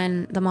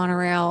on the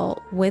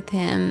monorail with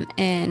him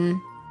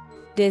in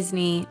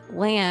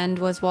Disneyland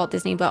was Walt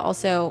Disney, but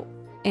also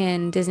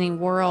in Disney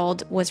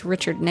World was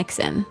Richard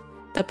Nixon,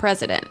 the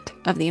president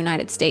of the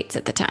United States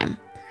at the time.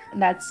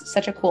 That's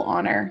such a cool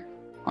honor.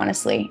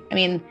 honestly. I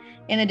mean,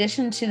 in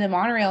addition to the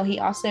monorail, he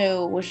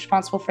also was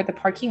responsible for the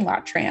parking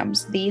lot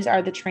trams. These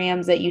are the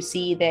trams that you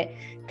see that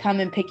come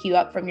and pick you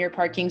up from your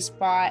parking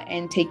spot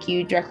and take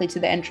you directly to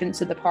the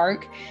entrance of the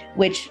park,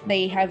 which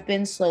they have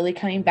been slowly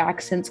coming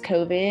back since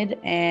COVID.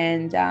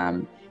 And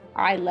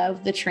I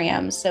love the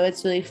trams. So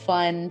it's really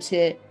fun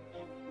to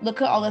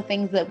look at all the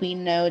things that we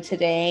know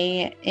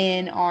today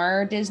in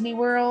our Disney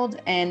World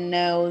and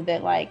know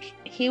that like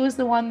he was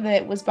the one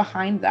that was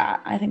behind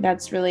that. I think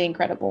that's really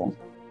incredible.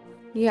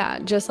 Yeah,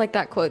 just like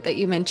that quote that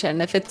you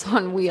mentioned, if it's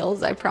on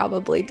wheels, I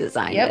probably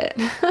designed it.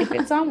 If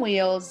it's on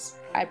wheels,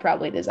 I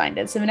probably designed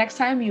it. So the next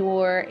time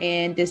you're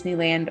in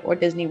Disneyland or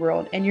Disney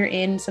World and you're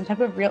in some type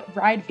of real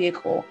ride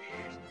vehicle,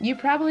 you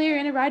probably are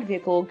in a ride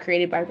vehicle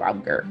created by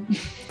Bob Gurr.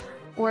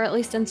 Or at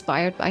least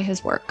inspired by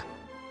his work.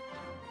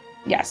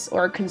 Yes,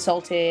 or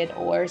consulted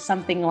or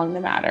something along the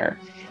matter.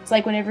 It's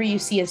like whenever you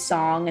see a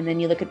song and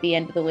then you look at the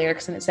end of the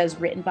lyrics and it says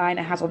written by and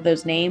it has all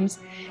those names.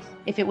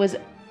 If it was,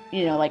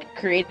 like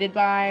created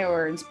by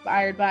or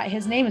inspired by,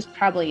 his name is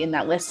probably in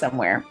that list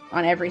somewhere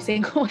on every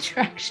single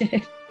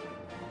attraction.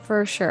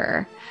 For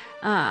sure.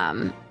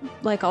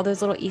 Like all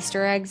those little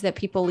Easter eggs that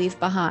people leave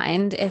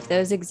behind, if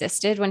those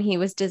existed when he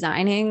was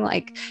designing,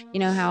 like,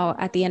 how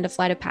at the end of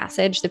Flight of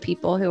Passage, the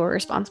people who were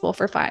responsible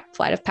for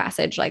Flight of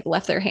Passage, like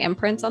left their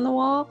handprints on the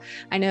wall.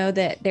 I know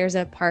that there's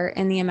a part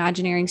in the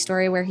Imagineering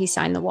story where he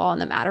signed the wall on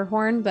the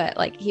Matterhorn, but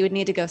like he would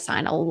need to go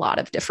sign a lot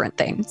of different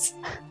things.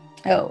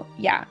 Oh,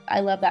 yeah.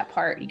 I love that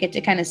part. You get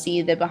to kind of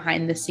see the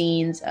behind the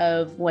scenes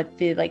of what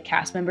the like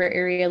cast member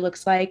area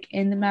looks like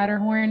in the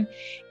Matterhorn.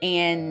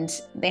 And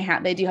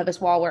they do have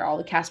this wall where all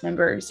the cast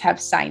members have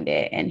signed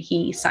it and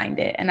he signed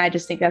it. And I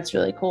just think that's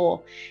really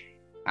cool.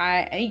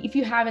 If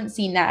you haven't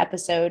seen that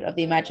episode of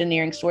the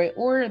Imagineering story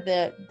or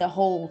the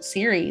whole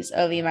series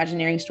of the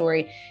Imagineering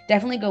story,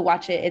 definitely go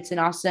watch it. It's an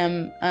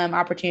awesome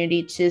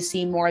opportunity to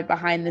see more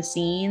behind the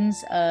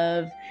scenes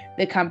of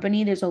the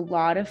company. There's a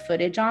lot of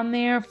footage on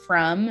there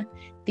from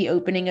the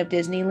opening of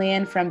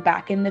Disneyland from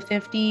back in the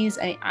 50s.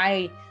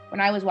 When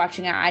I was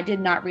watching it, I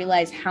did not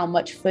realize how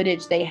much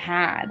footage they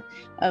had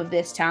of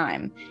this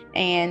time.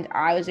 And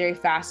I was very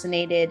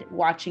fascinated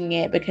watching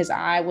it because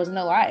I wasn't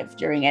alive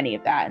during any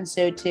of that. And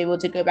so to be able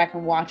to go back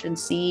and watch and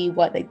see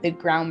what the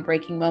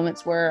groundbreaking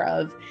moments were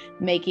of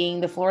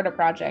making the Florida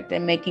project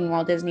and making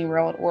Walt Disney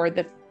World or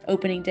the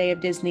opening day of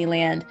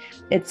Disneyland,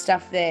 it's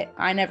stuff that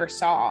I never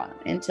saw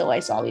until I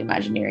saw the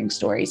Imagineering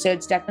story. So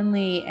it's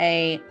definitely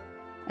a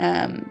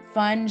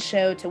fun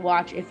show to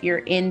watch if you're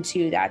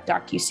into that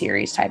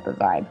docuseries type of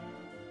vibe.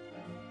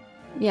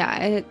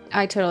 Yeah,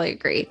 I totally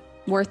agree.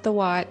 Worth the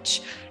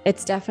watch.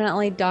 It's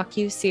definitely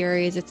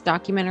docu-series. It's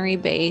documentary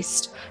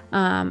based.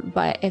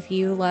 But if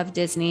you love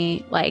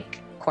Disney,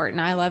 like Court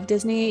and I love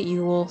Disney,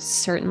 you will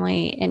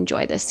certainly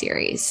enjoy this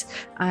series.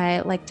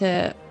 I've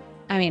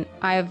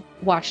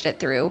watched it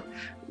through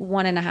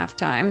 1.5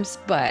 times,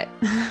 but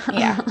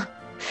yeah,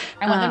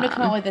 I want them to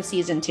come out with a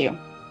season 2.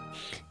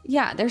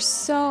 Yeah, there's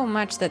so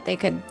much that they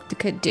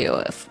could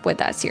do with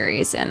that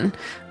series, and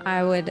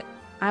I would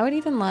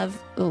even love,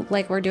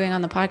 like we're doing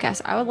on the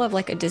podcast, I would love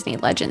like a Disney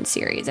Legend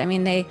series. I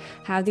mean, they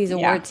have these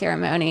award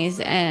ceremonies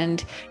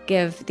and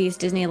give these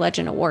Disney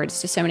Legend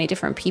awards to so many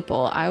different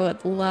people. I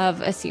would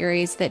love a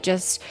series that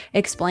just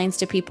explains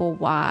to people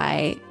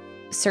why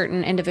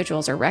certain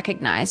individuals are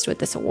recognized with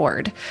this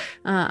award.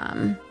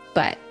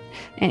 But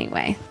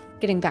anyway,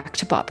 getting back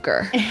to Bob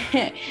Gurr.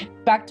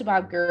 Back to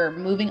Bob Gurr,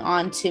 moving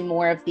on to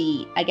more of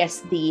the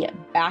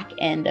back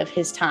end of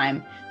his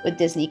time with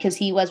Disney, because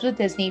he was with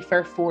Disney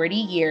for 40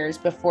 years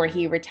before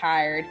he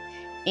retired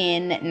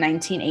in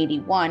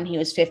 1981. He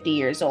was 50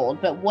 years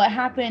old. But what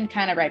happened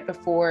kind of right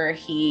before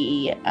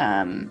he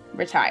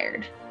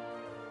retired?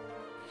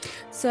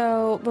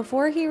 So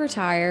before he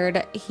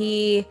retired,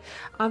 he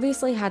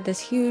obviously had this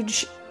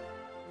huge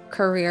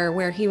career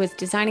where he was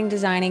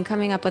designing,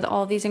 coming up with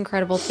all these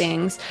incredible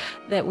things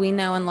that we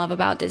know and love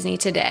about Disney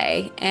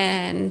today.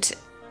 And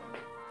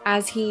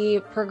as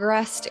he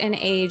progressed in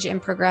age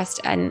and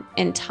progressed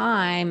in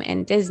time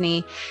in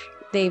Disney,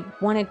 they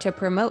wanted to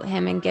promote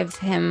him and give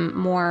him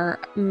more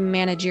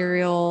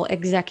managerial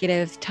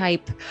executive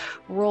type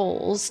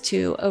roles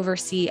to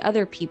oversee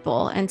other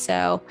people. And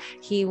so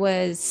he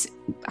was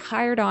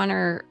hired on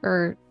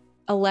or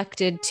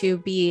elected to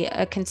be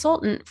a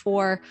consultant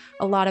for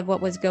a lot of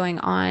what was going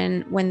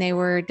on when they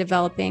were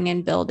developing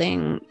and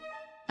building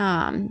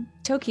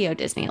Tokyo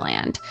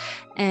Disneyland.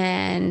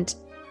 And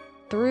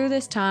through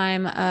this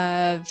time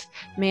of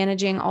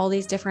managing all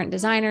these different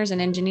designers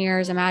and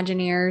engineers,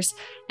 Imagineers,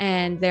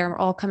 and they're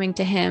all coming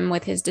to him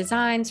with his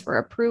designs for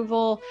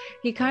approval,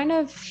 he kind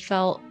of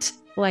felt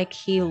like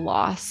he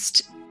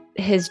lost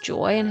his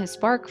joy and his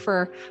spark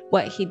for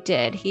what he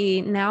did.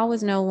 He now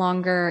was no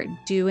longer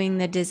doing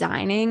the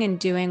designing and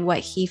doing what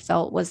he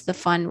felt was the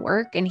fun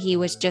work, and he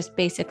was just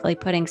basically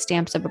putting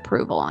stamps of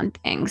approval on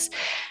things.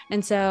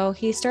 And so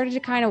he started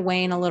to kind of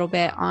wane a little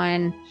bit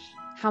on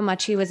how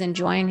much he was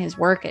enjoying his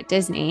work at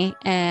Disney,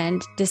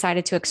 and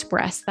decided to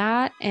express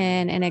that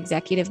in an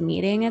executive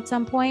meeting at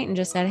some point and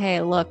just said, hey,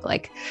 look,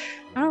 like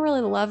I don't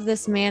really love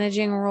this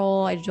managing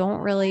role. I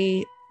don't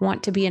really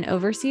want to be an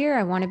overseer.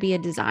 I want to be a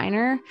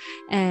designer.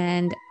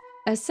 And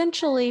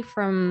essentially,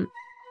 from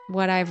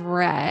what I've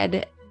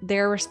read,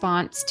 their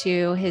response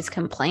to his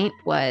complaint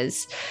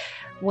was,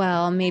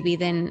 well, maybe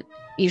then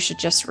you should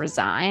just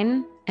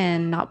resign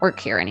and not work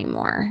here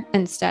anymore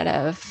instead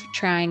of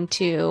trying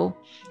to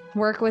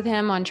work with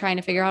him on trying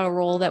to figure out a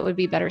role that would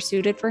be better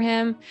suited for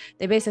him.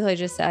 They basically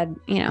just said,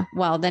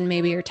 well, then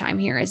maybe your time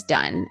here is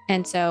done.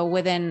 And so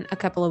within a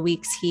couple of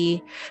weeks,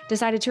 he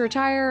decided to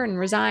retire and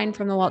resign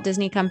from the Walt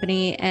Disney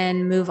Company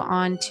and move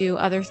on to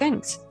other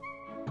things.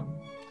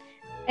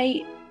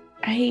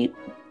 I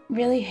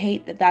really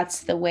hate that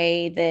that's the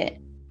way that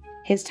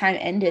his time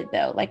ended,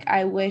 though. Like,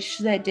 I wish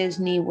that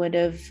Disney would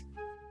have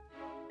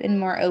been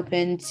more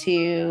open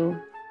to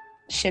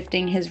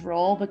shifting his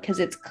role, because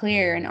it's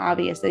clear and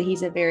obvious that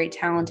he's a very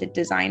talented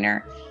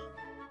designer.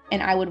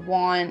 And I would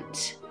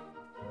want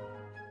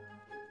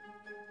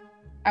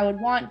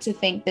to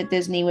think that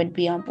Disney would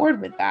be on board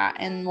with that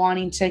and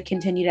wanting to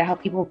continue to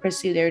help people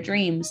pursue their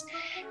dreams.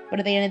 But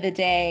at the end of the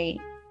day,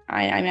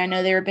 I mean, I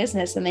know they're a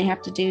business and they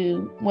have to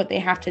do what they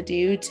have to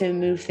do to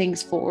move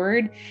things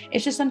forward.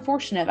 It's just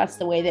unfortunate that's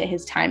the way that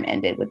his time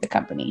ended with the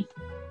company.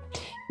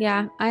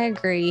 Yeah, I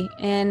agree.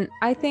 And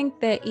I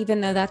think that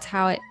even though that's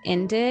how it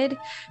ended,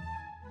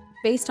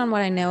 based on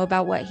what I know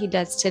about what he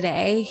does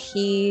today,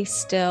 he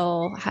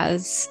still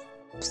has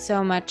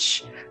so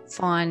much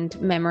fond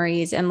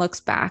memories and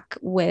looks back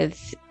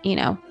with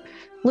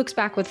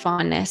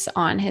fondness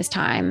on his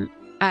time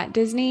at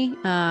Disney.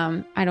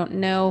 I don't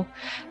know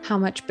how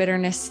much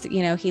bitterness,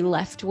 he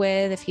left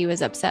with, if he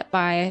was upset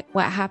by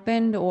what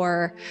happened,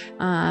 or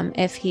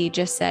if he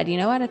just said, you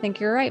know what, I think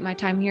you're right. My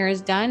time here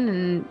is done.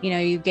 And,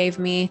 you gave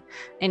me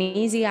an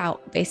easy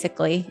out,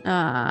 basically.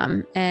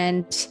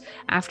 And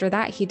after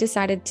that, he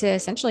decided to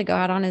essentially go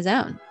out on his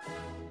own.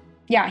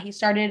 Yeah, he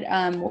started,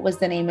 what was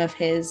the name of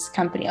his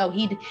company? Oh,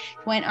 he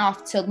went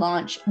off to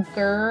launch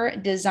Gurr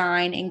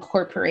Design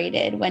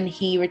Incorporated when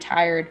he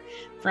retired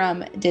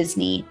from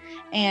Disney.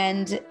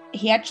 And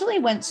he actually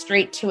went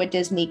straight to a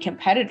Disney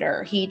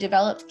competitor. He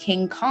developed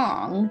King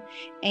Kong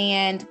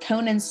and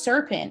Conan's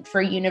Serpent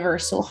for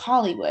Universal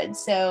Hollywood.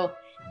 So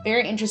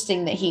very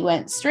interesting that he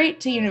went straight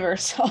to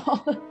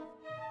Universal.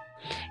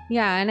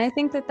 Yeah, and I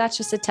think that that's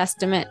just a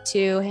testament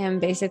to him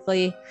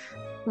basically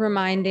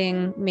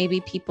reminding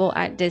maybe people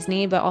at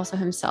Disney, but also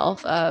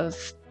himself,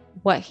 of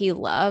what he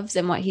loves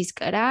and what he's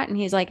good at. And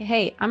he's like,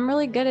 hey, I'm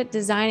really good at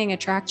designing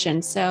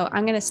attractions, so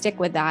I'm going to stick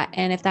with that.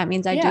 And if that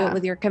means I do it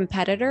with your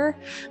competitor,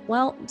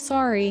 well,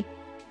 sorry.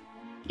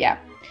 Yeah.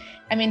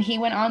 I mean, he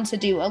went on to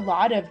do a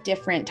lot of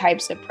different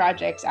types of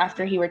projects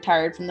after he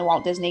retired from the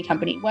Walt Disney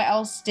Company. What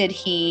else did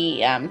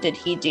he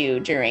do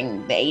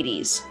during the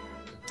 80s?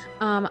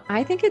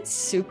 I think it's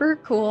super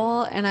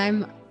cool. And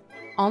I'm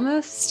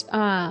almost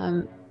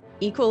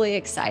equally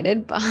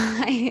excited by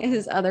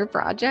his other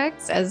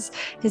projects as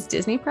his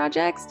Disney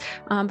projects.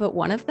 But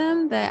one of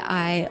them that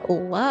I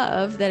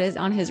love that is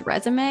on his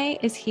resume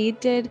is he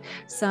did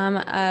some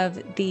of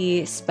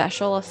the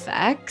special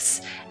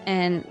effects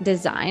and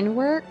design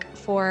work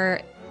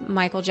for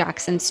Michael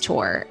Jackson's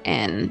tour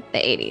in the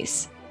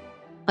 80s.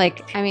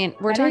 Like, I mean,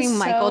 we're talking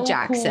Michael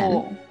Jackson.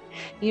 Cool.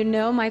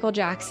 Michael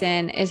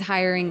Jackson is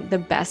hiring the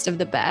best of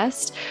the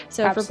best.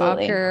 So Absolutely. for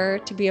Bob Gurr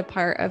to be a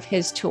part of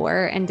his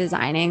tour and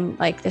designing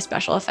like the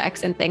special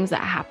effects and things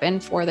that happen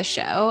for the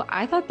show,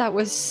 I thought that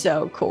was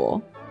so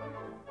cool.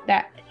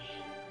 That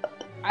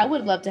I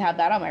would love to have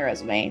that on my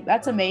resume.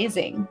 That's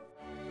amazing.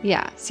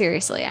 Yeah,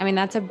 seriously. I mean,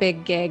 that's a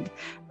big gig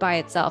by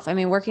itself. I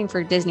mean, working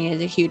for Disney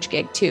is a huge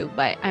gig too,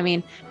 but I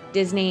mean,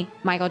 Disney,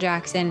 Michael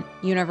Jackson,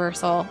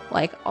 Universal,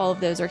 like all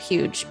of those are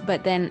huge.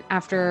 But then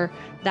after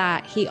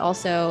that, he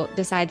also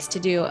decides to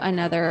do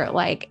another,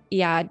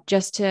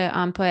 just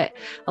to put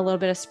a little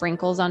bit of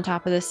sprinkles on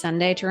top of the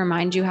sundae to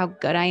remind you how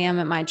good I am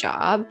at my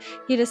job.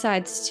 He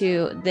decides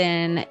to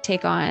then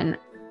take on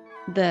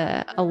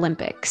the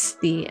Olympics,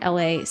 the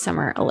LA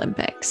Summer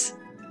Olympics.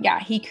 Yeah,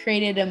 he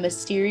created a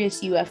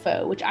mysterious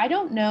UFO, which I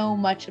don't know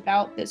much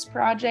about this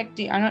project.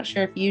 I'm not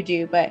sure if you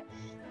do, but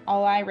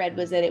all I read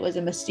was that it was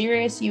a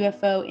mysterious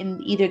UFO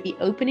in either the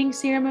opening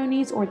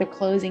ceremonies or the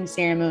closing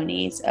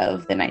ceremonies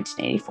of the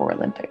 1984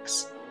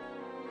 Olympics.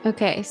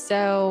 Okay,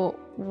 so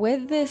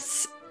with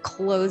this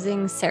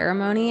closing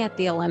ceremony at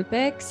the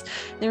Olympics,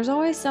 there's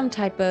always some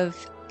type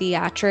of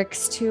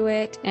theatrics to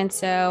it. And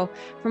so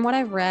from what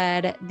I've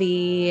read,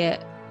 the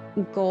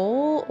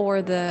goal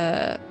or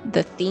the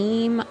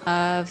theme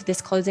of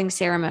this closing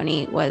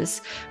ceremony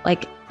was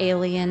like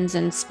aliens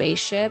and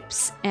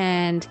spaceships.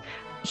 And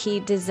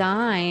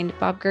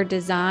Bob Gurr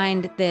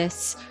designed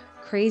this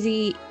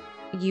crazy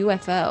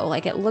UFO.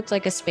 Like it looked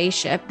like a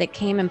spaceship that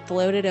came and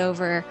floated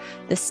over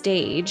the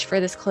stage for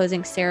this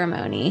closing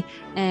ceremony.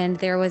 And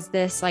there was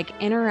this like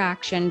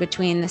interaction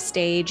between the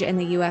stage and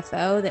the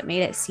UFO that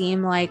made it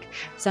seem like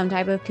some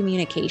type of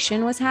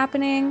communication was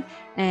happening.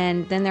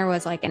 And then there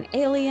was like an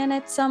alien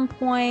at some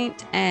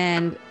point,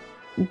 and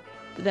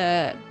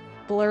the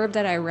blurb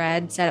that I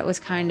read said it was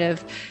kind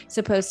of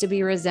supposed to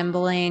be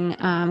resembling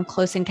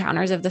Close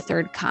Encounters of the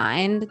Third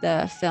Kind,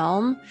 the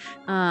film.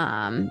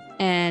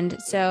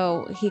 And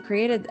so he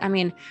created, I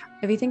mean,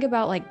 if you think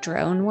about like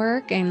drone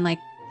work and like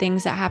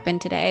things that happen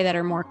today that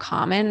are more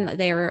common,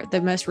 they were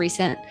the most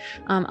recent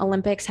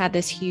Olympics had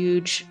this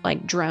huge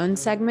like drone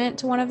segment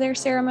to one of their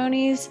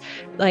ceremonies.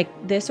 Like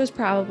this was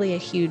probably a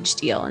huge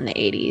deal in the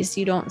 80s.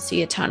 You don't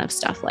see a ton of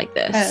stuff like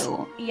this.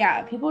 Oh,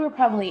 yeah. People were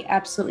probably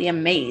absolutely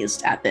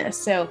amazed at this.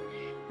 So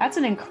that's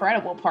an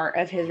incredible part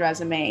of his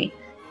resume.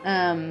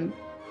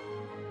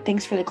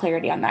 Thanks for the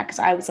clarity on that, because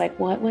I was like,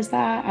 what was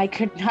that? I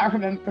could not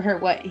remember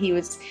what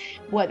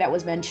that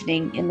was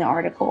mentioning in the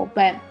article.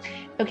 But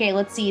okay,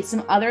 let's see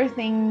some other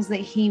things that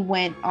he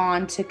went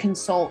on to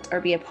consult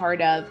or be a part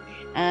of.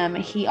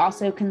 He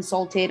also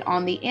consulted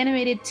on the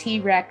animated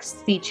T-Rex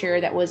feature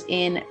that was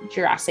in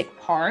Jurassic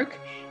Park,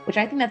 which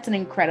I think that's an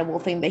incredible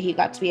thing that he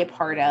got to be a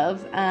part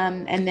of.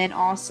 And then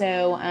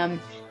also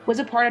was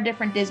a part of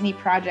different Disney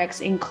projects,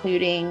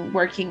 including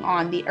working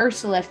on the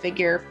Ursula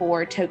figure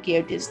for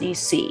Tokyo Disney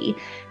Sea.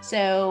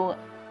 So,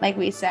 like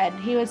we said,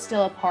 he was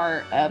still a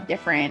part of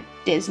different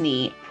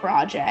Disney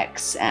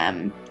projects.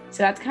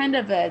 So that's kind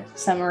of a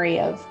summary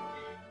of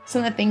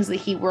some of the things that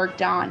he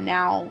worked on.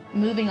 Now,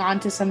 moving on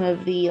to some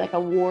of the like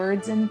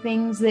awards and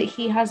things that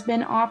he has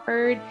been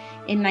offered.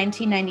 In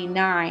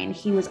 1999,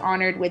 he was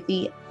honored with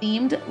the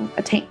Themed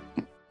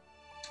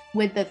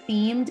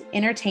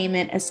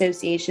Entertainment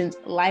Association's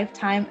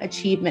Lifetime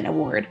Achievement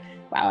Award.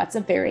 Wow, that's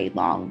a very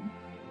long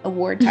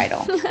award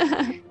title.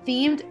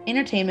 Themed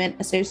Entertainment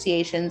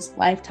Association's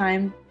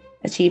Lifetime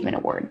Achievement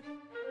Award.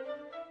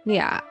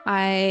 Yeah,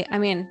 I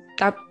mean,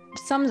 that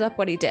sums up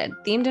what he did.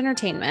 Themed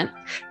entertainment,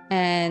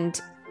 and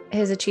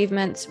his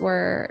achievements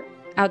were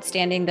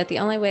outstanding, that the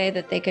only way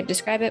that they could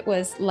describe it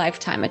was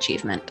lifetime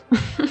achievement.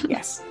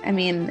 Yes. I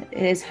mean,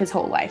 his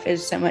whole life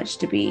is so much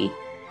to be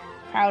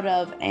proud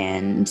of,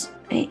 and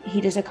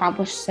he just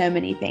accomplished so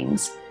many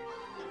things.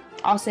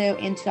 Also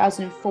in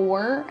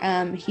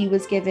 2004, he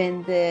was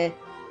given the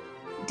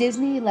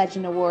Disney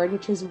Legend Award,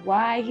 which is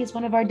why he's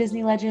one of our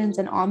Disney legends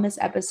and on this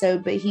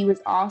episode. But he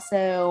was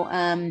also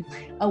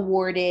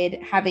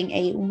awarded having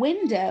a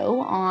window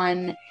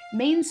on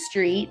Main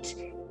Street.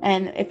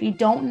 And if you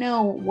don't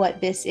know what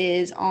this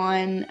is,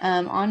 on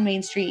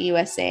Main Street,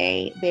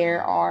 USA,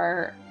 there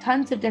are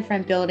tons of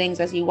different buildings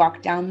as you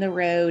walk down the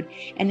road.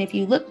 And if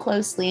you look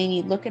closely and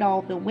you look at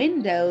all the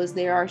windows,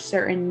 there are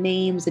certain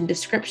names and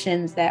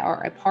descriptions that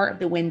are a part of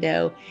the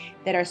window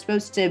that are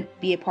supposed to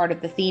be a part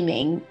of the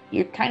theming.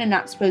 You're kind of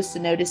not supposed to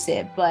notice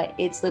it, but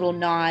it's little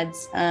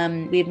nods.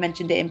 We've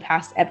mentioned it in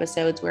past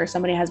episodes where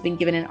somebody has been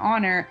given an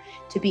honor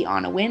to be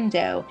on a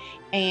window.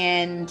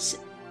 And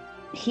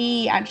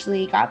he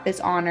actually got this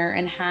honor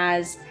and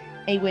has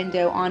a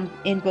window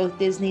in both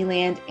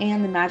Disneyland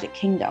and the Magic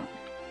Kingdom.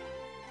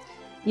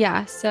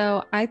 Yeah,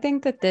 so I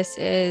think that this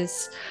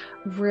is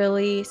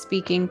really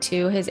speaking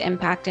to his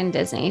impact in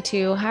Disney.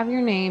 To have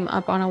your name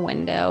up on a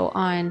window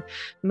on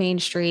Main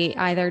Street,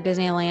 either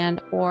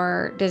Disneyland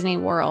or Disney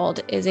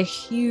World, is a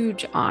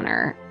huge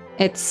honor.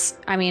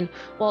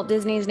 Walt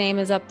Disney's name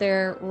is up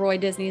there. Roy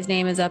Disney's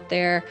name is up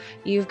there.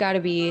 You've got to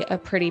be a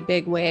pretty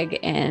big wig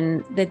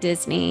in the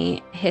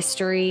Disney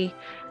history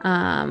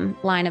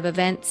line of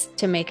events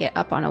to make it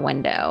up on a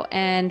window.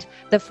 And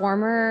the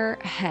former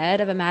head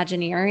of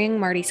Imagineering,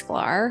 Marty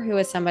Sklar, who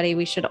is somebody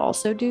we should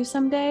also do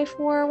someday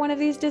for one of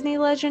these Disney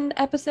Legend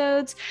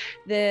episodes,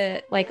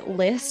 the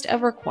list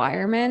of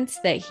requirements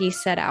that he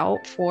set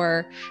out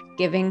for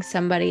giving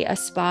somebody a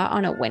spot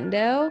on a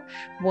window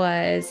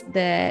was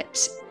that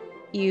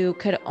you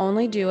could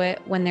only do it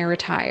when they're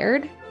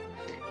retired.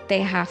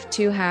 They have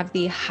to have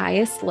the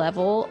highest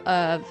level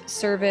of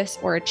service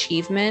or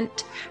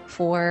achievement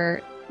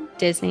for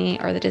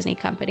Disney or the Disney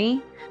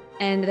company.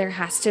 And there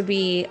has to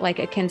be like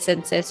a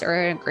consensus or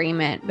an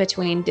agreement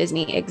between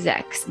Disney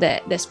execs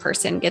that this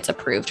person gets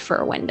approved for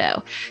a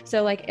window.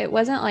 So it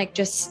wasn't like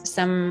just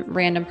some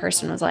random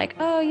person was like,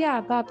 oh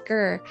yeah, Bob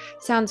Gurr,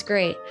 sounds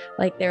great.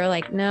 They were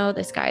like, no,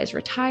 this guy is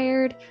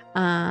retired.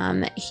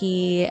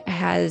 He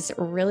has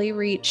really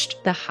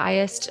reached the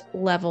highest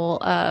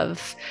level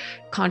of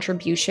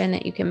contribution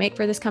that you can make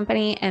for this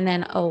company. And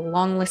then a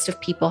long list of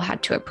people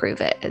had to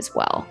approve it as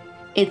well.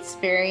 It's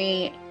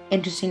very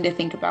interesting to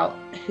think about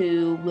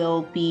who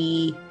will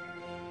be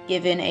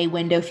given a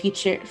window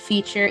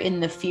feature in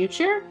the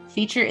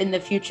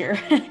future.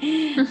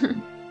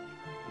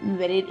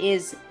 But it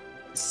is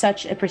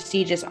such a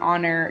prestigious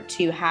honor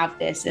to have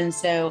this. And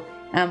so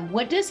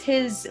what does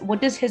his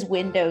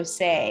window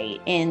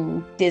say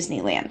in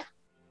Disneyland?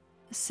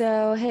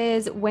 So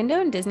his window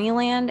in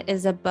Disneyland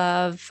is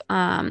above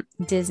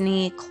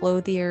Disney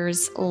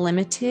Clothiers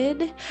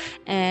Limited,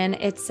 and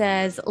it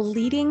says,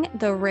 leading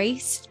the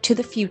race to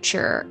the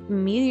future,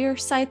 Meteor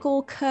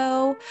Cycle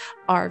Co.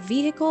 Our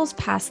vehicles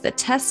pass the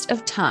test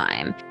of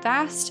time,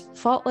 fast,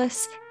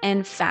 faultless,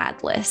 and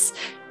fadless.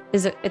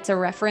 It's a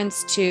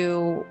reference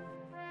to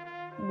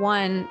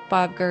one,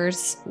 Bob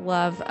Gurr's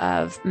love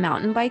of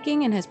mountain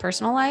biking in his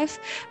personal life,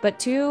 but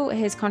two,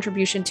 his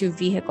contribution to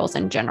vehicles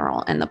in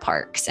general in the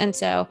parks. And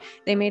so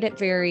they made it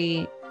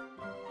very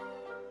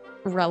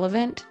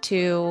relevant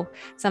to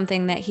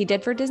something that he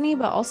did for Disney,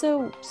 but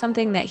also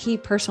something that he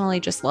personally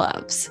just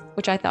loves,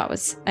 which I thought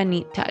was a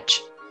neat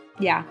touch.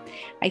 Yeah,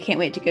 I can't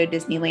wait to go to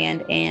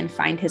Disneyland and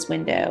find his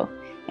window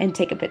and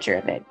take a picture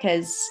of it,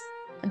 because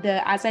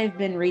as I've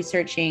been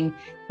researching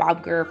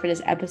Bob Gurr for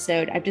this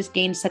episode, I've just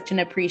gained such an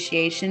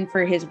appreciation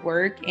for his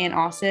work and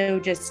also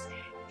just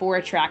for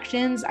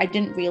attractions. I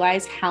didn't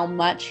realize how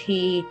much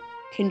he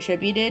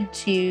contributed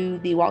to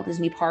the Walt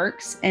Disney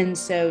parks. And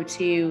so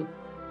to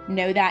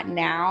know that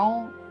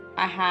now,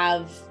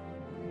 I'm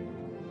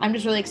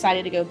just really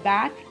excited to go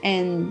back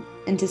and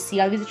to see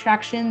all these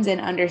attractions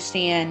and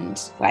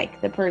understand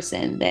like the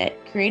person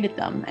that created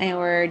them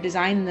or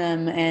designed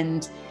them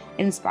and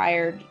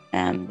inspired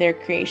their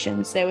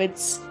creation. So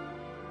it's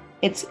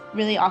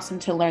really awesome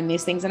to learn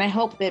these things. And I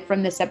hope that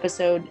from this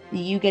episode,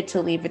 you get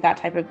to leave with that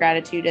type of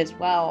gratitude as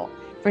well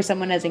for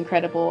someone as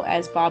incredible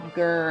as Bob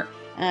Gurr.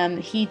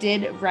 He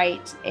did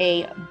write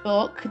a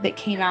book that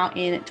came out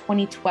in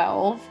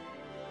 2012.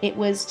 It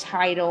was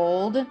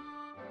titled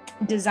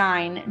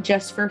Design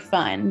Just for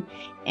Fun.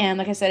 And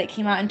like I said, it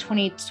came out in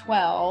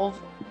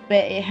 2012,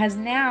 but it has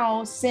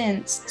now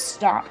since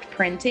stopped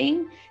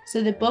printing.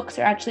 So the books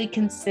are actually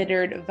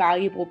considered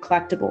valuable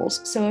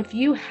collectibles. So if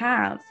you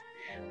have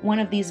one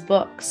of these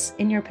books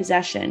in your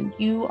possession,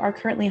 you are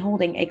currently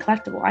holding a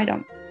collectible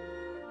item.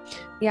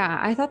 Yeah,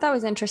 I thought that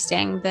was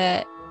interesting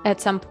that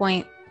at some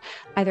point,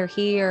 either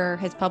he or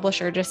his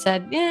publisher just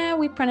said, yeah,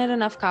 we printed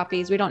enough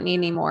copies. We don't need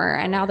any more.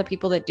 And now the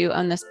people that do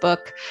own this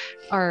book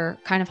are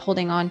kind of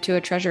holding on to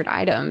a treasured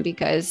item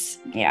because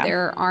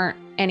there aren't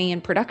any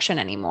in production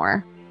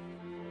anymore.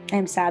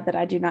 I'm sad that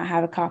I do not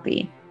have a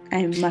copy.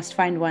 I must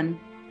find one.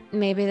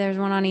 Maybe there's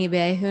one on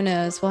eBay. Who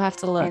knows? We'll have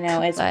to look. I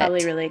know it's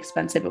probably really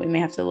expensive, but we may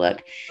have to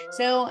look.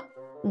 So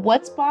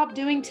what's Bob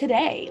doing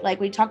today? Like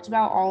we talked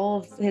about all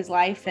of his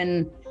life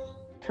and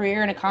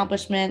career and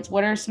accomplishments.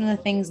 What are some of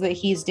the things that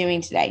he's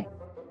doing today?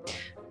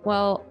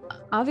 Well,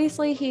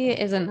 obviously he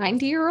is a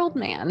 90-year-old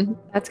man.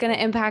 That's going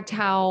to impact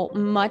how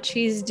much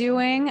he's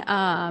doing.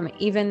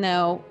 Even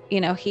though,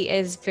 he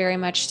is very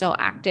much still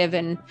active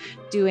and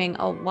doing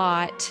a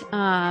lot.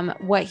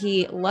 What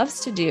he loves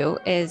to do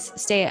is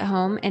stay at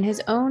home in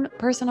his own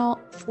personal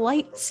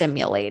flight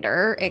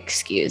simulator.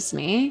 Excuse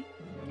me.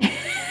 When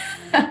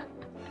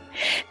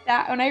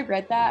I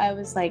read that, I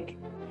was like,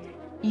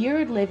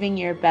 you're living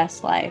your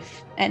best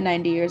life at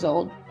 90 years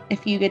old.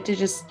 If you get to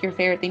your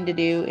favorite thing to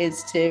do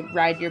is to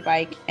ride your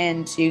bike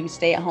and to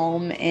stay at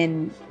home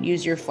and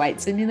use your flight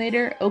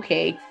simulator,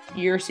 okay,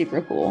 you're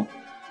super cool.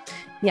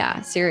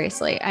 Yeah,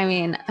 seriously. I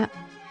mean,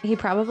 he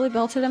probably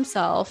built it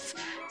himself.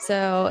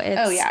 So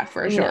it's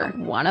for sure.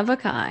 One of a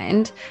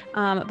kind.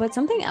 But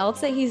something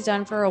else that he's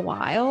done for a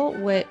while,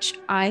 which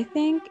I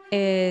think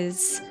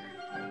is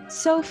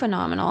so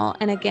phenomenal.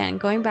 And again,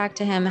 going back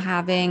to him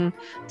having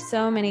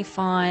so many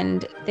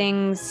fond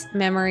things,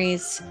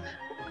 memories,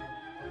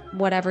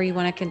 whatever you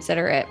want to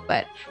consider it,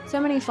 but so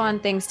many fun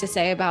things to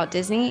say about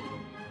Disney.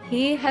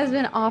 He has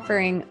been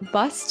offering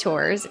bus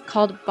tours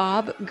called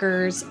Bob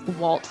Gurr's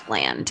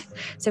Waltland.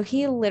 So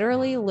he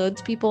literally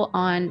loads people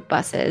on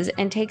buses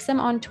and takes them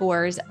on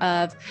tours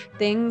of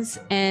things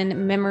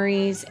and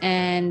memories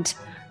and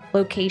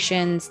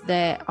locations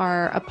that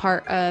are a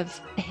part of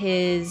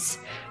his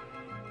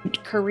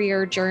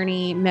career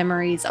journey,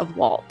 memories of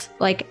Walt.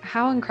 Like,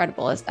 how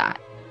incredible is that?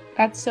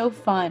 That's so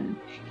fun.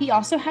 He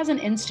also has an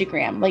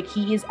Instagram. Like,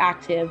 he is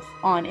active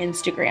on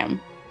Instagram.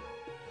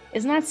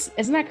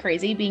 Isn't that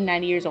crazy, being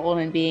 90 years old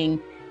and being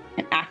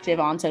active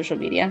on social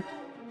media?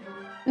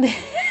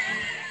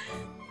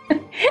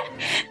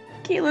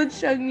 Caitlin's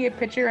showing me a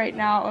picture right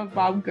now of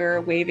Bob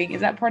Gurr waving.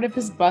 Is that part of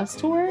his bus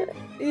tour?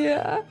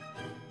 Yeah.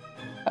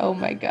 Oh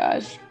my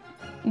gosh.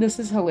 This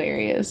is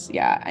hilarious.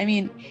 Yeah. I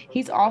mean,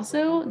 he's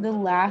also the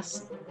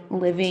last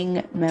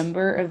living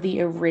member of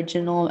the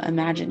original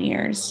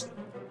Imagineers.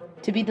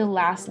 To be the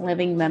last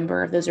living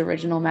member of those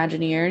original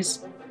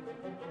Imagineers,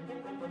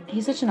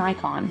 he's such an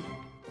icon.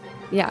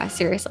 Yeah,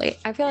 seriously.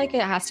 I feel like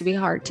it has to be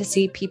hard to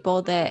see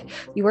people that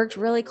you worked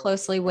really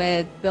closely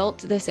with, built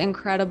this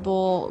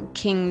incredible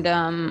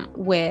kingdom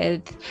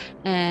with,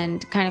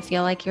 and kind of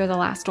feel like you're the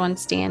last one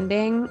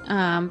standing.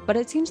 But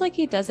it seems like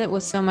he does it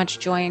with so much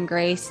joy and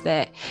grace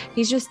that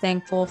he's just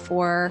thankful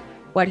for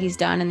what he's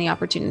done and the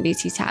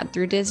opportunities he's had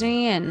through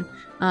Disney. And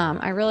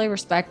I really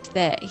respect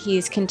that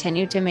he's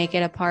continued to make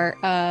it a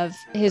part of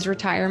his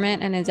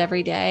retirement and his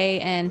everyday,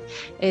 and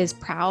is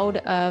proud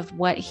of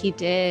what he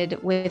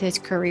did with his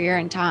career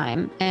and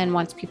time and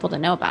wants people to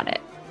know about it.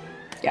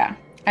 Yeah,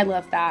 I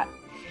love that.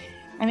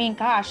 I mean,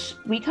 gosh,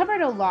 we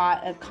covered a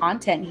lot of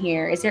content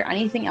here. Is there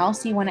anything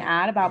else you want to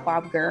add about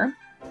Bob Gurr?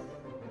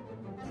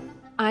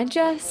 I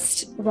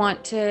just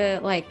want to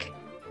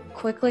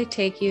quickly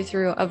take you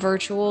through a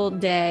virtual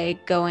day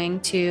going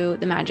to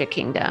the Magic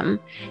Kingdom.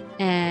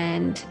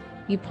 And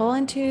you pull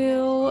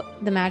into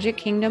the Magic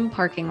Kingdom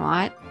parking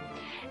lot,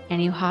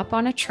 and you hop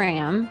on a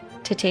tram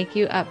to take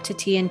you up to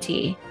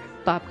TNT,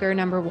 Bob Gurr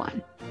number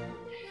 1.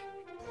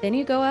 Then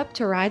you go up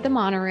to ride the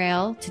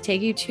monorail to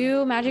take you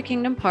to Magic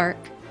Kingdom Park,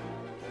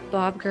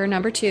 Bob Gurr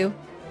number 2.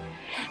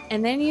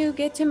 And then you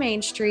get to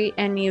Main Street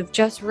and you've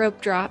just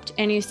rope dropped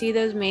and you see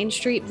those Main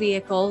Street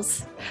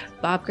vehicles,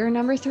 Bob Gurr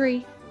number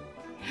 3.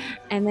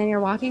 And then you're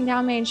walking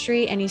down Main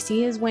Street and you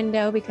see his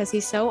window because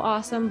he's so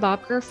awesome,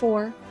 Bob Gurr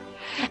 4.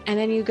 And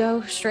then you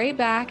go straight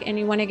back and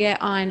you want to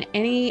get on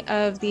any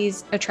of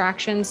these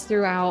attractions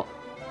throughout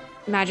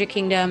Magic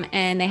Kingdom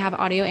and they have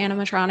audio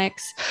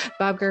animatronics,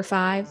 Bob Gurr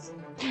 5.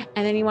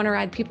 And then you want to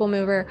ride People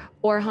Mover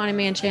or Haunted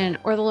Mansion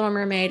or The Little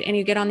Mermaid and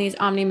you get on these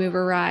Omni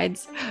Mover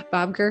rides,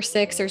 Bob Gurr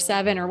 6 or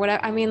 7 or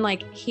whatever. I mean,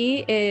 like, he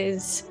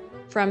is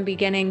from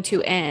beginning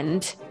to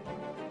end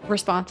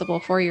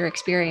responsible for your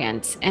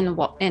experience in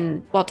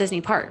Walt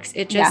Disney parks.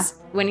 It just,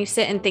 when you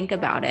sit and think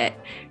about it,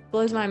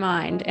 blows my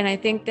mind. And I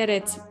think that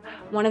it's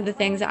one of the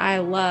things that I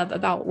love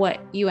about what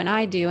you and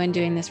I do in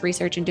doing this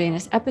research and doing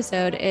this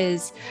episode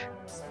is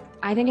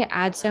I think it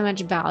adds so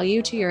much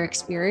value to your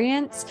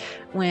experience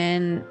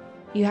when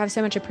you have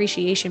so much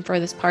appreciation for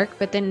this park,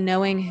 but then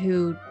knowing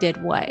who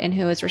did what and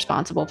who is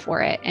responsible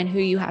for it and who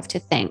you have to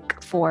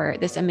thank for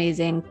this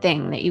amazing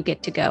thing that you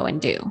get to go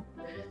and do.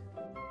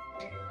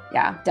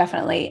 Yeah,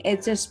 definitely.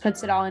 It just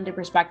puts it all into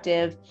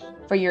perspective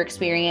for your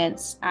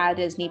experience at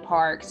Disney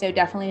Park. So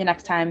definitely the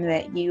next time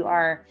that you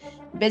are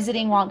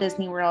visiting Walt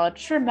Disney World,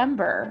 just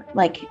remember,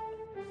 like,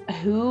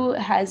 who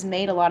has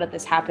made a lot of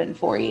this happen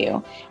for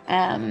you.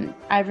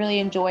 I've really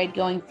enjoyed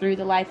going through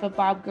the life of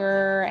Bob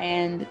Gurr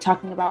and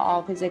talking about all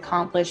of his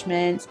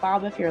accomplishments.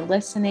 Bob, if you're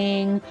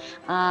listening,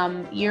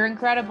 you're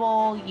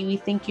incredible. We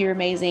think you're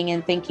amazing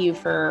and thank you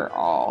for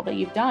all that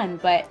you've done.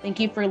 But thank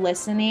you for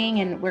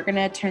listening. And we're going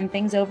to turn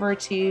things over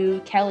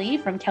to Kelly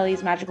from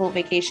Kelly's Magical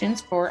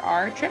Vacations for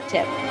our trip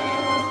tip.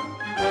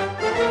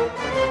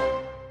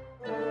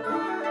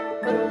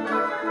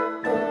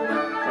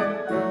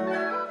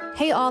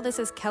 Hey all, this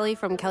is Kelly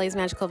from Kelly's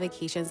Magical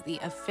Vacations, the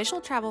official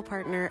travel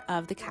partner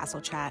of the Castle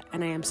Chat,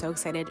 and I am so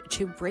excited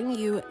to bring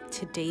you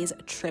today's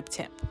trip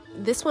tip.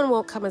 This one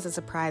won't come as a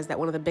surprise that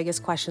one of the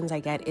biggest questions I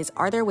get is,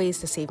 are there ways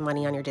to save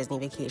money on your Disney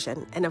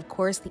vacation? And of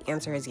course, the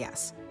answer is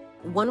yes.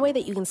 One way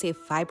that you can save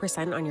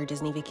 5% on your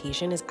Disney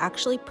vacation is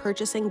actually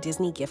purchasing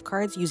Disney gift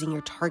cards using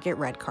your Target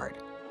Red Card.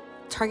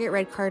 Target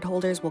Red Card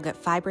holders will get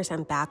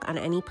 5% back on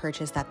any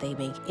purchase that they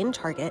make in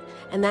Target,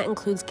 and that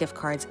includes gift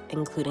cards,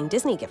 including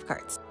Disney gift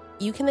cards.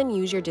 You can then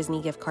use your Disney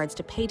gift cards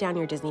to pay down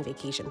your Disney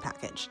vacation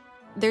package.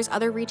 There's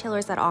other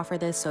retailers that offer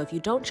this, so if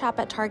you don't shop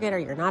at Target or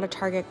you're not a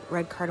Target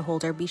Red Card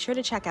holder, be sure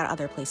to check out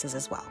other places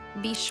as well.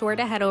 Be sure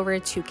to head over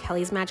to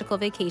Kelly's Magical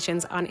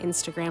Vacations on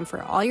Instagram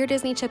for all your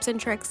Disney tips and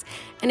tricks.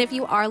 And if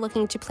you are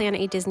looking to plan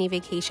a Disney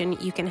vacation,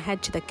 you can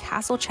head to the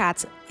Castle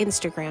Chat's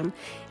Instagram,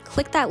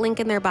 click that link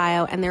in their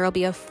bio, and there will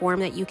be a form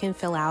that you can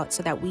fill out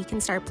so that we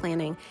can start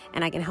planning,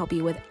 and I can help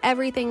you with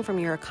everything from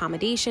your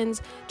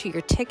accommodations to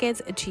your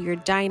tickets to your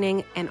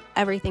dining and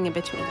everything in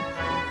between.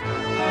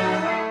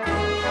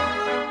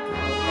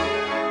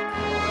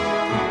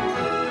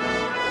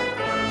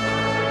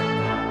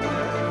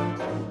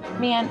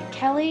 Man,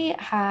 Kelly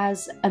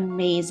has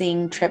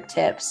amazing trip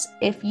tips.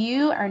 If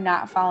you are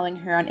not following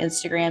her on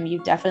Instagram, you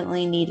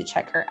definitely need to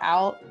check her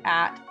out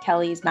at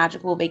Kelly's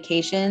Magical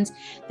Vacations.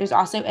 There's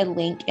also a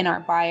link in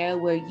our bio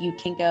where you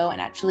can go and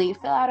actually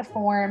fill out a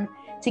form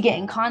to get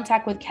in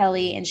contact with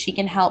Kelly, and she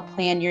can help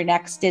plan your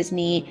next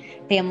Disney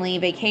family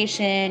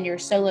vacation, your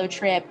solo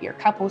trip, your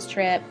couples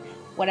trip,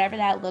 whatever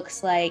that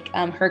looks like.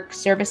 Her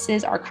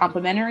services are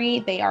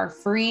complimentary, they are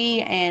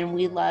free, and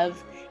we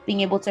love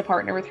being able to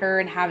partner with her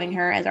and having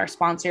her as our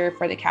sponsor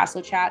for the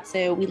Castle Chat.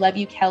 So we love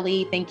you,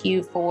 Kelly. Thank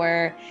you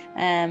for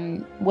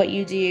what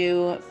you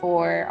do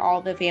for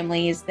all the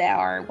families that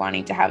are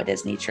wanting to have a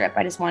Disney trip.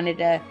 I just wanted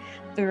to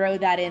throw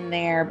that in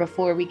there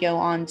before we go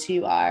on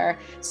to our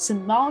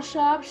small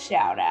shop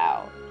shout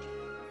out.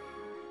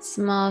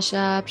 Small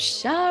shop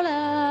shout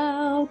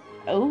out.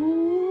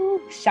 Oh,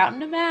 shouting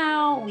them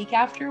out week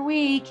after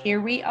week.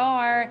 Here we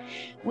are.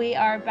 We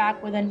are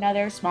back with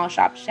another small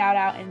shop shout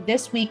out. And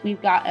this week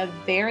we've got a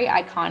very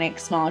iconic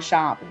small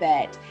shop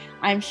that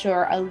I'm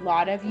sure a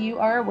lot of you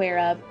are aware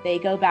of. They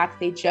go back,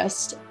 they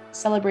just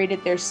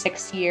celebrated their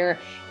 6-year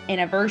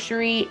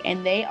anniversary,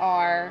 and they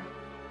are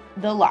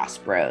the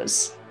Lost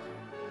Bros.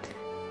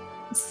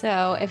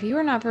 So if you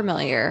are not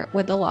familiar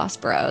with the Lost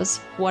Bros,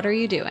 what are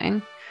you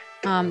doing?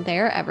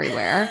 They're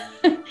everywhere.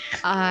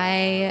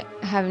 I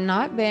have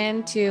not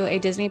been to a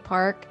Disney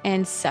park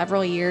in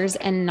several years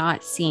and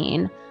not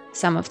seen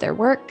some of their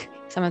work,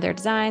 some of their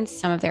designs,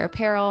 some of their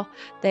apparel.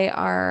 They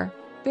are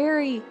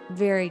very,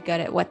 very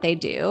good at what they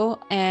do.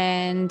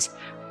 And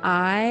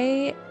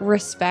I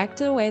respect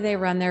the way they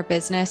run their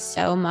business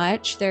so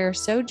much. They're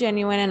so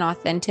genuine and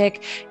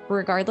authentic,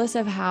 regardless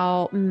of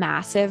how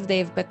massive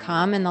they've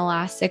become in the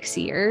last 6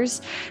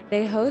 years.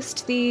 They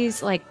host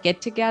these like get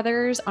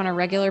togethers on a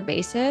regular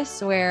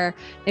basis where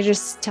they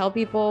just tell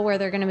people where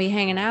they're going to be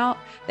hanging out.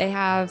 They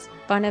have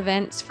fun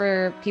events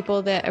for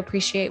people that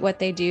appreciate what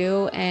they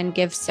do and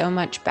give so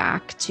much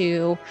back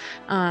to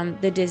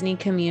the Disney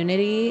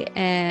community.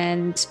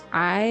 And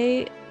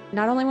I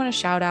not only want to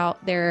shout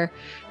out their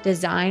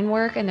design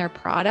work and their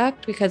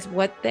product, because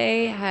what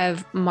they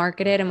have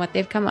marketed and what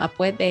they've come up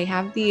with, they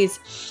have these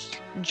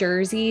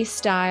jersey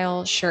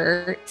style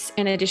shirts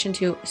in addition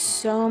to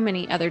so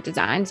many other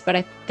designs,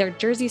 but their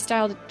jersey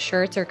style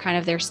shirts are kind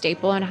of their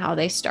staple and how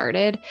they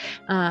started.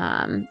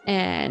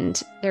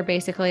 And they're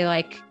basically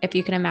like, if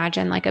you can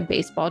imagine like a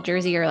baseball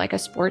jersey or like a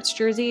sports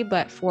jersey,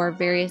 but for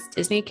various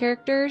Disney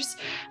characters.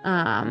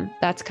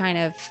 That's kind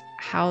of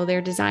how their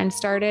design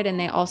started. And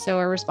they also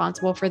are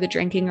responsible for the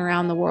Drinking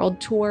Around the World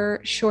tour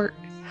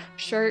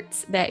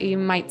shirts that you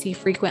might see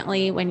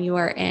frequently when you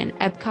are in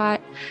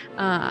Epcot.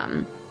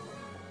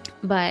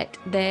 But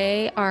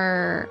they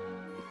are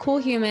cool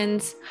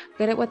humans,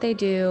 good at what they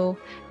do.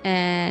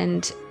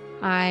 And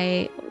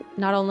I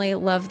not only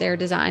love their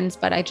designs,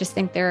 but I just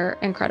think they're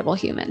incredible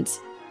humans.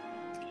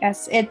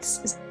 Yes,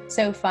 it's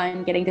so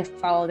fun getting to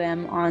follow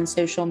them on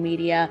social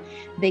media.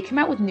 They come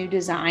out with new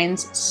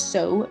designs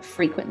so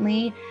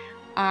frequently.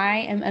 I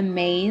am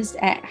amazed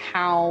at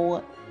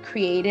how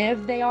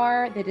creative they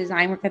are. The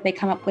design work that they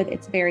come up with,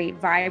 it's very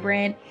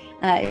vibrant.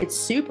 It's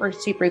super,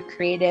 super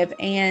creative.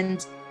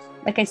 And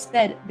like I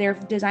said, their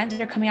designs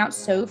are coming out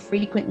so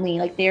frequently.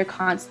 Like they're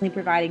constantly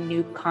providing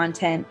new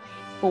content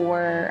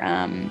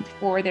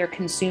for their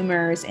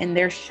consumers, and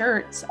their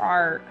shirts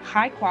are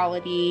high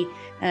quality,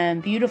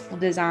 beautiful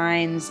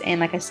designs. And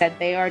like I said,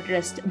 they are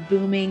just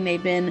booming.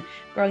 They've been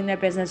growing their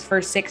business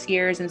for 6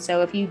 years. And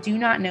so if you do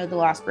not know the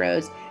Lost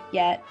Bros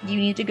yet, you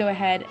need to go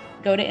to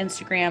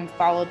Instagram,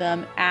 follow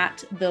them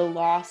at the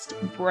Lost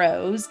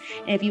Bros.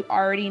 And if you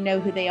already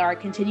know who they are,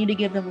 continue to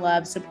give them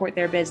love, support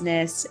their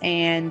business,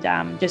 and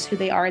just who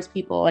they are as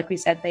people. Like we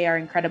said, they are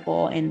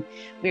incredible, and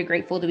we're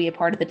grateful to be a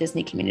part of the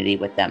Disney community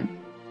with them.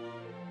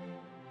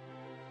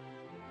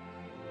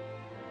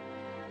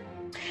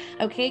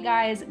 Okay,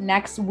 guys,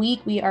 next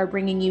week we are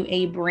bringing you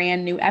a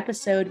brand new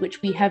episode,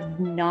 which we have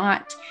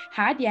not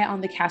had yet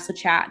on the Castle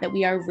Chat, that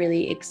we are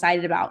really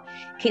excited about.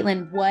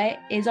 Caitlin, what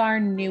is our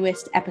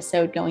newest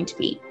episode going to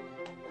be?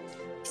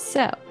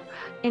 So,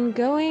 in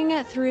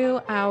going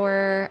through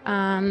our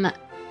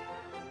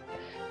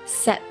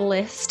set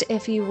list,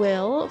 if you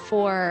will,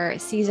 for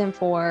season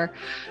 4,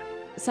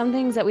 some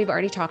things that we've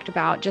already talked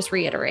about, just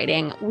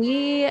reiterating.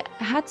 We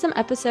had some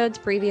episodes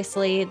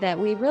previously that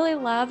we really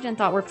loved and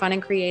thought were fun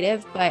and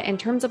creative, but in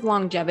terms of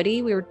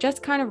longevity, we were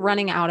just kind of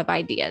running out of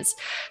ideas.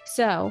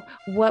 So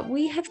what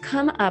we have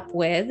come up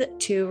with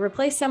to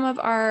replace some of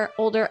our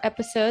older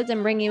episodes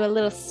and bring you a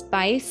little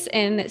spice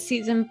in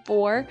season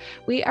 4,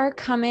 we are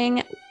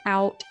coming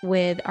out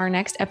with our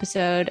next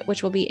episode,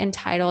 which will be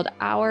entitled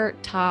Our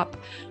Top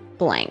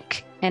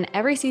Blank. And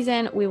every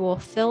season we will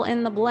fill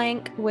in the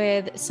blank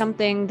with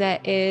something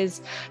that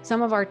is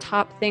some of our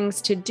top things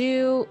to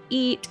do,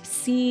 eat,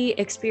 see,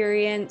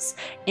 experience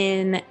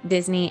in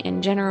Disney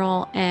in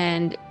general.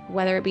 And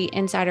whether it be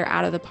inside or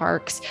out of the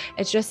parks,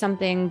 it's just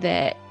something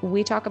that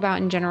we talk about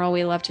in general.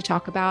 We love to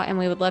talk about, and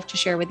we would love to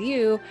share with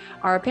you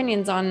our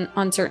opinions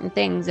on certain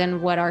things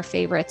and what our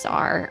favorites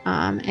are,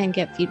 and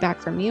get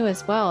feedback from you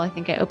as well. I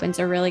think it opens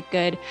a really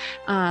good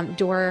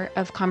door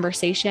of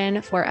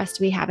conversation for us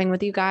to be having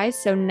with you guys.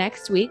 So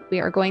next week, we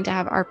are going to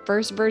have our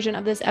first version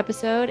of this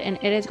episode, and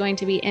it is going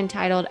to be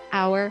entitled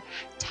Our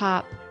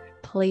Top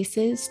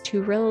Places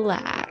to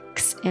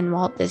Relax in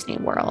Walt Disney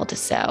World.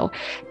 So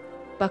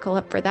buckle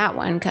up for that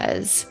one,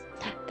 because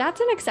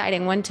that's an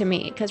exciting one to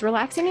me, because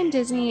relaxing in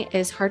Disney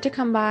is hard to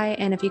come by.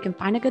 And if you can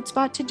find a good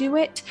spot to do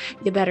it,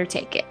 you better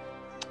take it.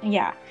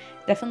 Yeah,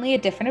 definitely a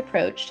different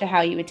approach to how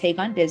you would take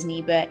on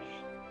Disney, but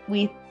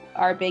we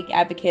are big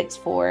advocates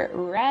for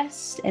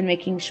rest and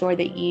making sure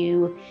that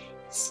you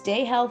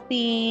stay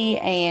healthy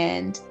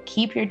and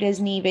keep your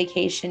Disney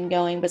vacation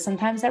going, but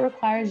sometimes that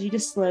requires you to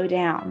slow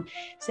down.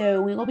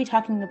 So we will be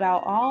talking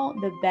about all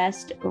the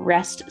best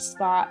rest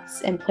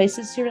spots and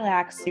places to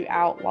relax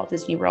throughout Walt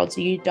Disney World. So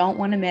you don't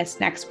want to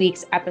miss next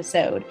week's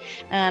episode.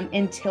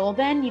 Until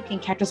then, you can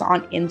catch us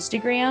on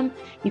Instagram.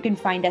 You can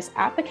find us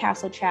at the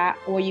Castle Chat,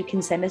 or you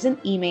can send us an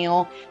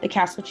email,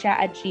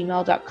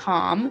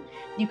 thecastlechat@gmail.com.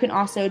 You can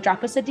also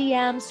drop us a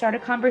DM, start a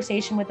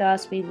conversation with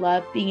us. We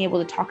love being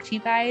able to talk to you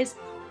guys.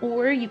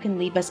 Or you can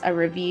leave us a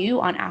review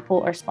on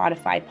Apple or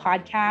Spotify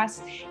podcasts.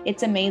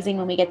 It's amazing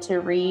when we get to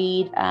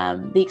read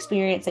the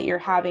experience that you're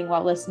having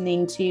while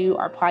listening to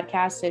our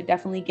podcast. So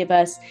definitely give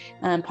us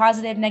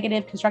positive,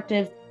 negative,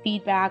 constructive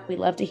feedback. We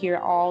love to hear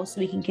it all, so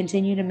we can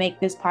continue to make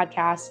this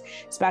podcast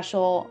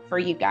special for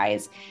you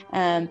guys.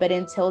 But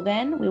until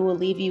then, we will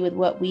leave you with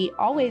what we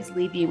always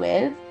leave you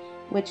with,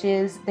 which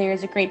is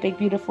there's a great, big,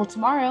 beautiful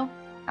tomorrow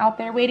out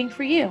there waiting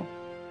for you.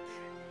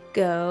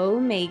 Go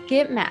make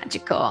it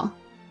magical.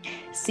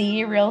 See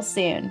you real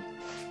soon.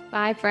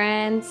 Bye,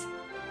 friends.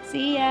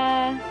 See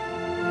ya.